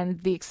Black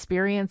and the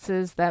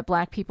experiences that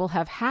Black people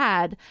have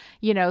had,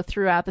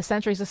 throughout the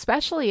centuries,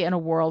 especially in a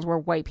world where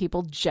white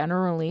people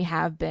generally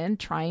have been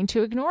trying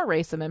to ignore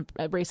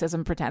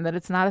racism, pretend that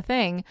it's not a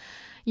thing.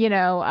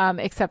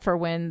 Except for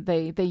when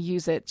they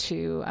use it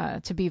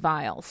to be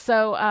vile.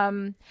 So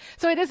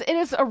it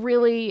is a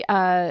really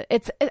I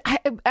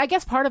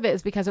guess part of it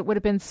is because it would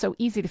have been so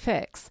easy to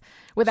fix,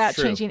 without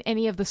changing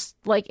any of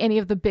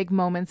the big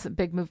moments,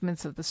 big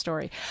movements of the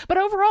story. But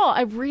overall,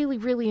 I really,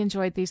 really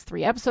enjoyed these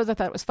 3 episodes. I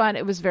thought it was fun.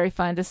 It was very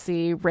fun to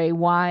see Ray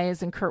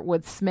Wise and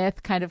Kurtwood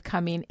Smith kind of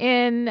coming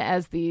in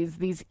as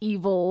these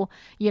evil,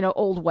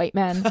 old white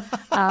men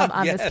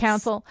on this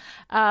council.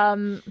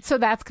 So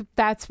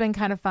that's been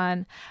kind of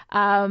fun.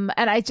 And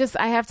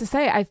I have to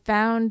say, I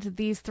found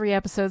these 3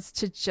 episodes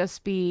to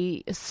just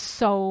be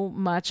so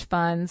much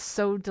fun,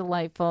 so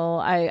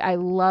delightful. I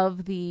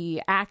love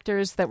the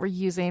actors that we're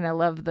using. I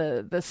love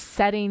the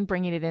setting,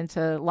 bringing it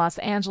into Los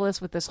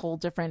Angeles with this whole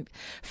different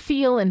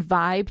feel and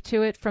vibe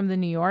to it from the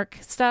New York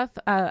stuff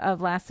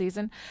of last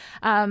season.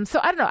 So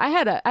I don't know. I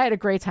had a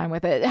great time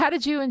with it. How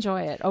did you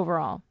enjoy it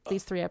overall?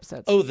 These 3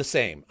 episodes? Oh, the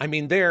same. I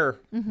mean, they're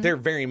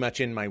very much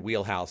in my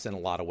wheelhouse in a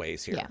lot of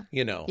ways here.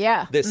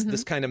 Yeah.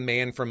 This kind of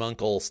Man from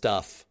U.N.C.L.E.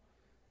 stuff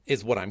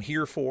is what I'm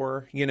here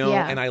for.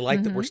 And I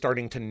like that we're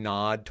starting to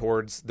nod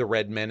towards the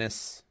Red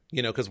Menace.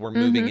 Because we're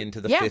moving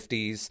into the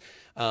 50s.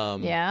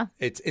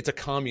 It's a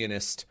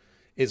communist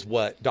is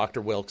what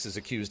Dr. Wilkes is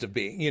accused of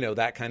being,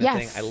 that kind of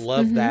thing. I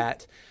love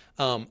that.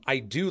 I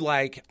do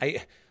like,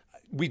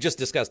 we just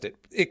discussed it.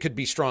 It could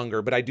be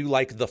stronger, but I do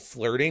like the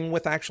flirting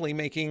with actually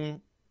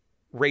making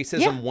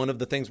racism one of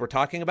the things we're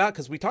talking about.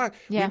 Because we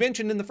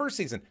mentioned in the first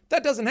season,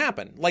 that doesn't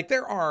happen. Like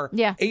there are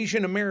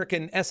Asian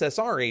American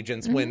SSR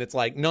agents when it's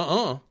like,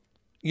 nuh-uh.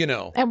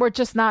 And we're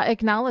just not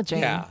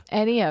acknowledging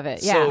any of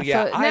it. So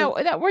now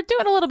we're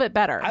doing a little bit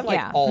better. I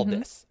like all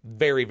this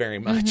very, very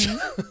much.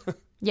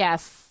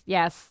 Yes.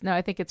 No,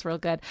 I think it's real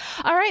good.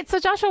 All right. So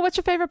Joshua, what's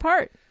your favorite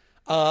part?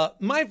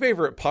 My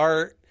favorite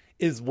part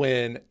is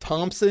when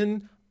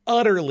Thompson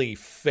utterly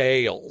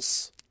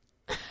fails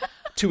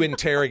to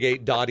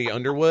interrogate Dottie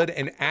Underwood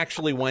and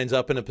actually winds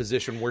up in a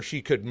position where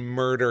she could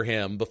murder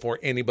him before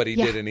anybody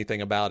did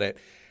anything about it.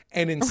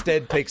 And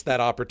instead takes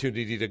that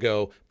opportunity to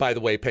go, by the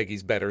way,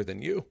 Peggy's better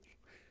than you.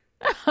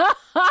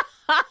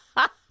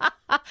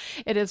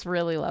 It is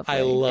really lovely. I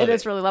love it. It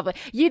is really lovely.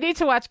 You need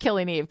to watch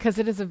Killing Eve because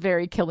it is a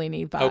very Killing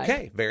Eve vibe.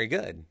 Okay, very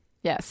good.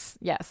 Yes,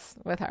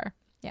 with her.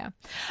 Yeah.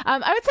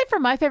 I would say for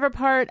my favorite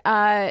part,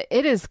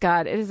 it is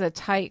a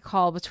tight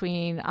call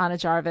between Anna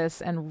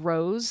Jarvis and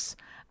Rose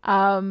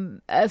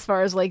as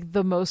far as like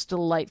the most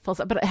delightful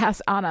stuff. But it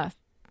has Anna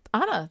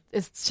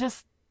is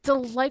just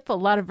delightful.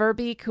 Lana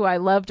Verbeek, who I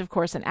loved, of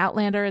course, in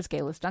Outlander as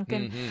Galis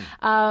Duncan.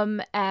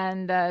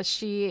 And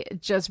she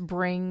just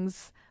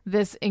brings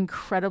this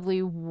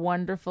incredibly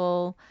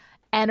wonderful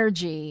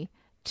energy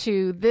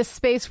to this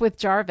space with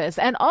Jarvis,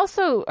 and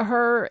also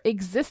her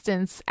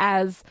existence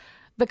as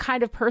the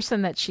kind of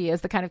person that she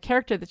is, the kind of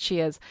character that she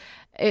is.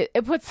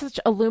 It puts such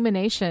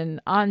illumination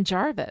on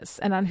Jarvis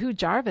and on who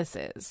Jarvis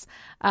is.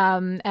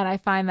 And I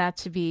find that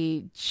to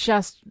be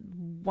just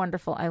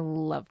wonderful. I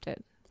loved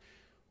it.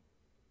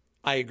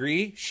 I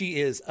agree. She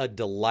is a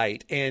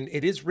delight. And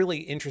it is really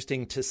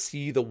interesting to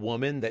see the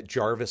woman that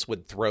Jarvis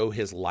would throw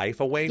his life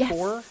away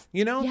for,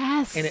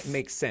 Yes. And it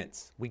makes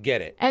sense. We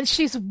get it. And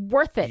she's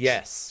worth it.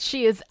 Yes.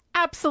 She is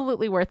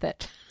absolutely worth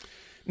it.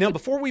 Now,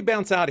 before we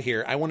bounce out of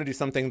here, I want to do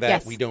something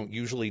that we don't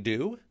usually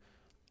do.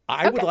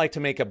 I would like to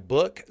make a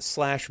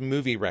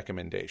book/movie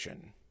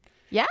recommendation.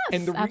 Yes,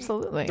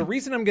 absolutely. The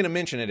reason I'm going to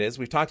mention it is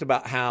we've talked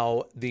about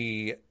how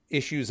the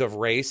issues of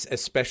race,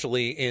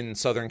 especially in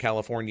Southern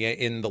California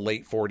in the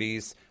late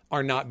 40s,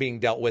 are not being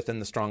dealt with in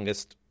the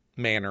strongest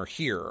manner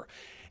here.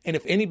 And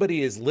if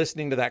anybody is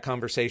listening to that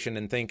conversation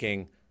and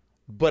thinking,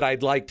 but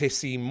I'd like to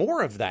see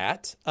more of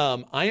that,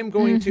 I am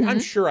going to, I'm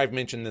sure I've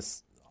mentioned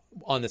this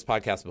on this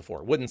podcast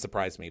before, wouldn't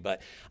surprise me,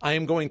 but I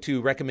am going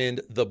to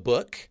recommend the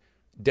book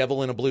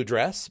Devil in a Blue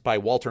Dress by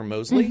Walter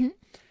Mosley.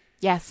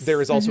 Yes.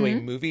 There is also a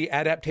movie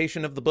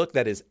adaptation of the book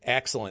that is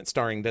excellent,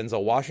 starring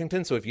Denzel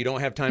Washington. So if you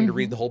don't have time to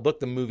read the whole book,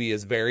 the movie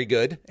is very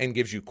good and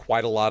gives you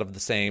quite a lot of the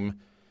same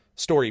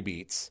story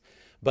beats.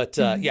 But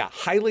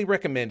highly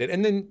recommended.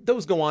 And then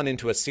those go on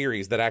into a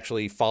series that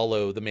actually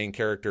follow the main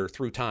character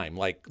through time,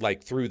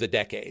 like through the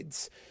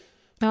decades.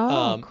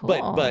 Oh,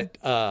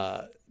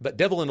 cool. But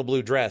Devil in a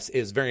Blue Dress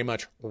is very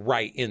much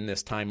right in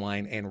this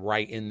timeline and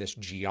right in this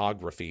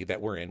geography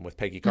that we're in with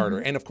Peggy Carter.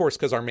 And of course,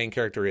 because our main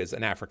character is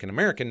an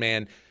African-American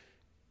man,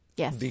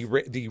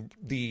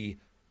 the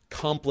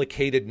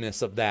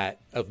complicatedness of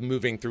that, of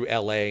moving through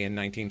LA in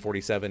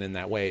 1947 in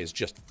that way, is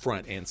just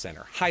front and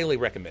center. Highly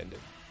recommended.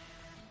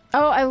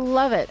 Oh, I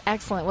love it.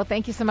 Excellent. Well,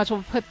 thank you so much.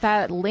 We'll put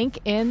that link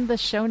in the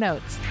show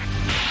notes.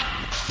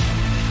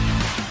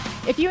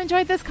 If you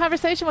enjoyed this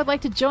conversation, would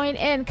like to join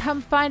in,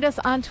 come find us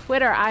on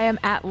Twitter. I am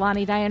at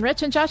Lonnie Diane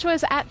Rich, and Joshua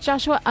is at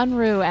Joshua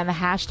Unruh, and the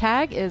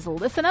hashtag is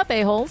Listen Up,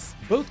 A-Holes.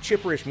 Both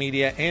Chipperish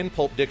Media and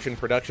Pulp Diction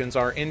Productions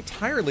are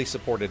entirely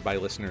supported by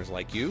listeners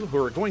like you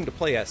who are going to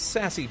play a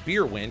sassy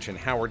beer wench in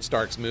Howard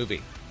Stark's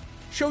movie.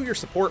 Show your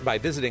support by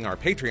visiting our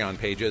Patreon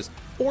pages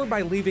or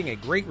by leaving a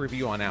great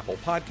review on Apple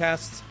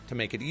Podcasts to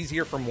make it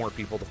easier for more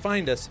people to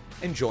find us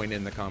and join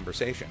in the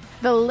conversation.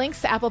 The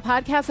links to Apple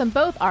Podcasts on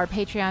both our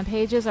Patreon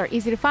pages are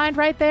easy to find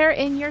right there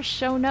in your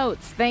show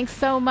notes. Thanks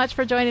so much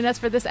for joining us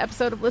for this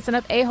episode of Listen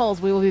Up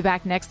A-Holes. We will be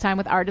back next time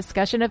with our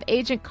discussion of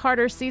Agent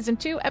Carter Season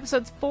 2,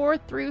 Episodes 4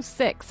 through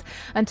 6.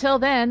 Until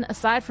then,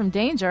 aside from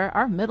danger,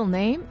 our middle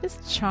name is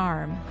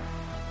Charm.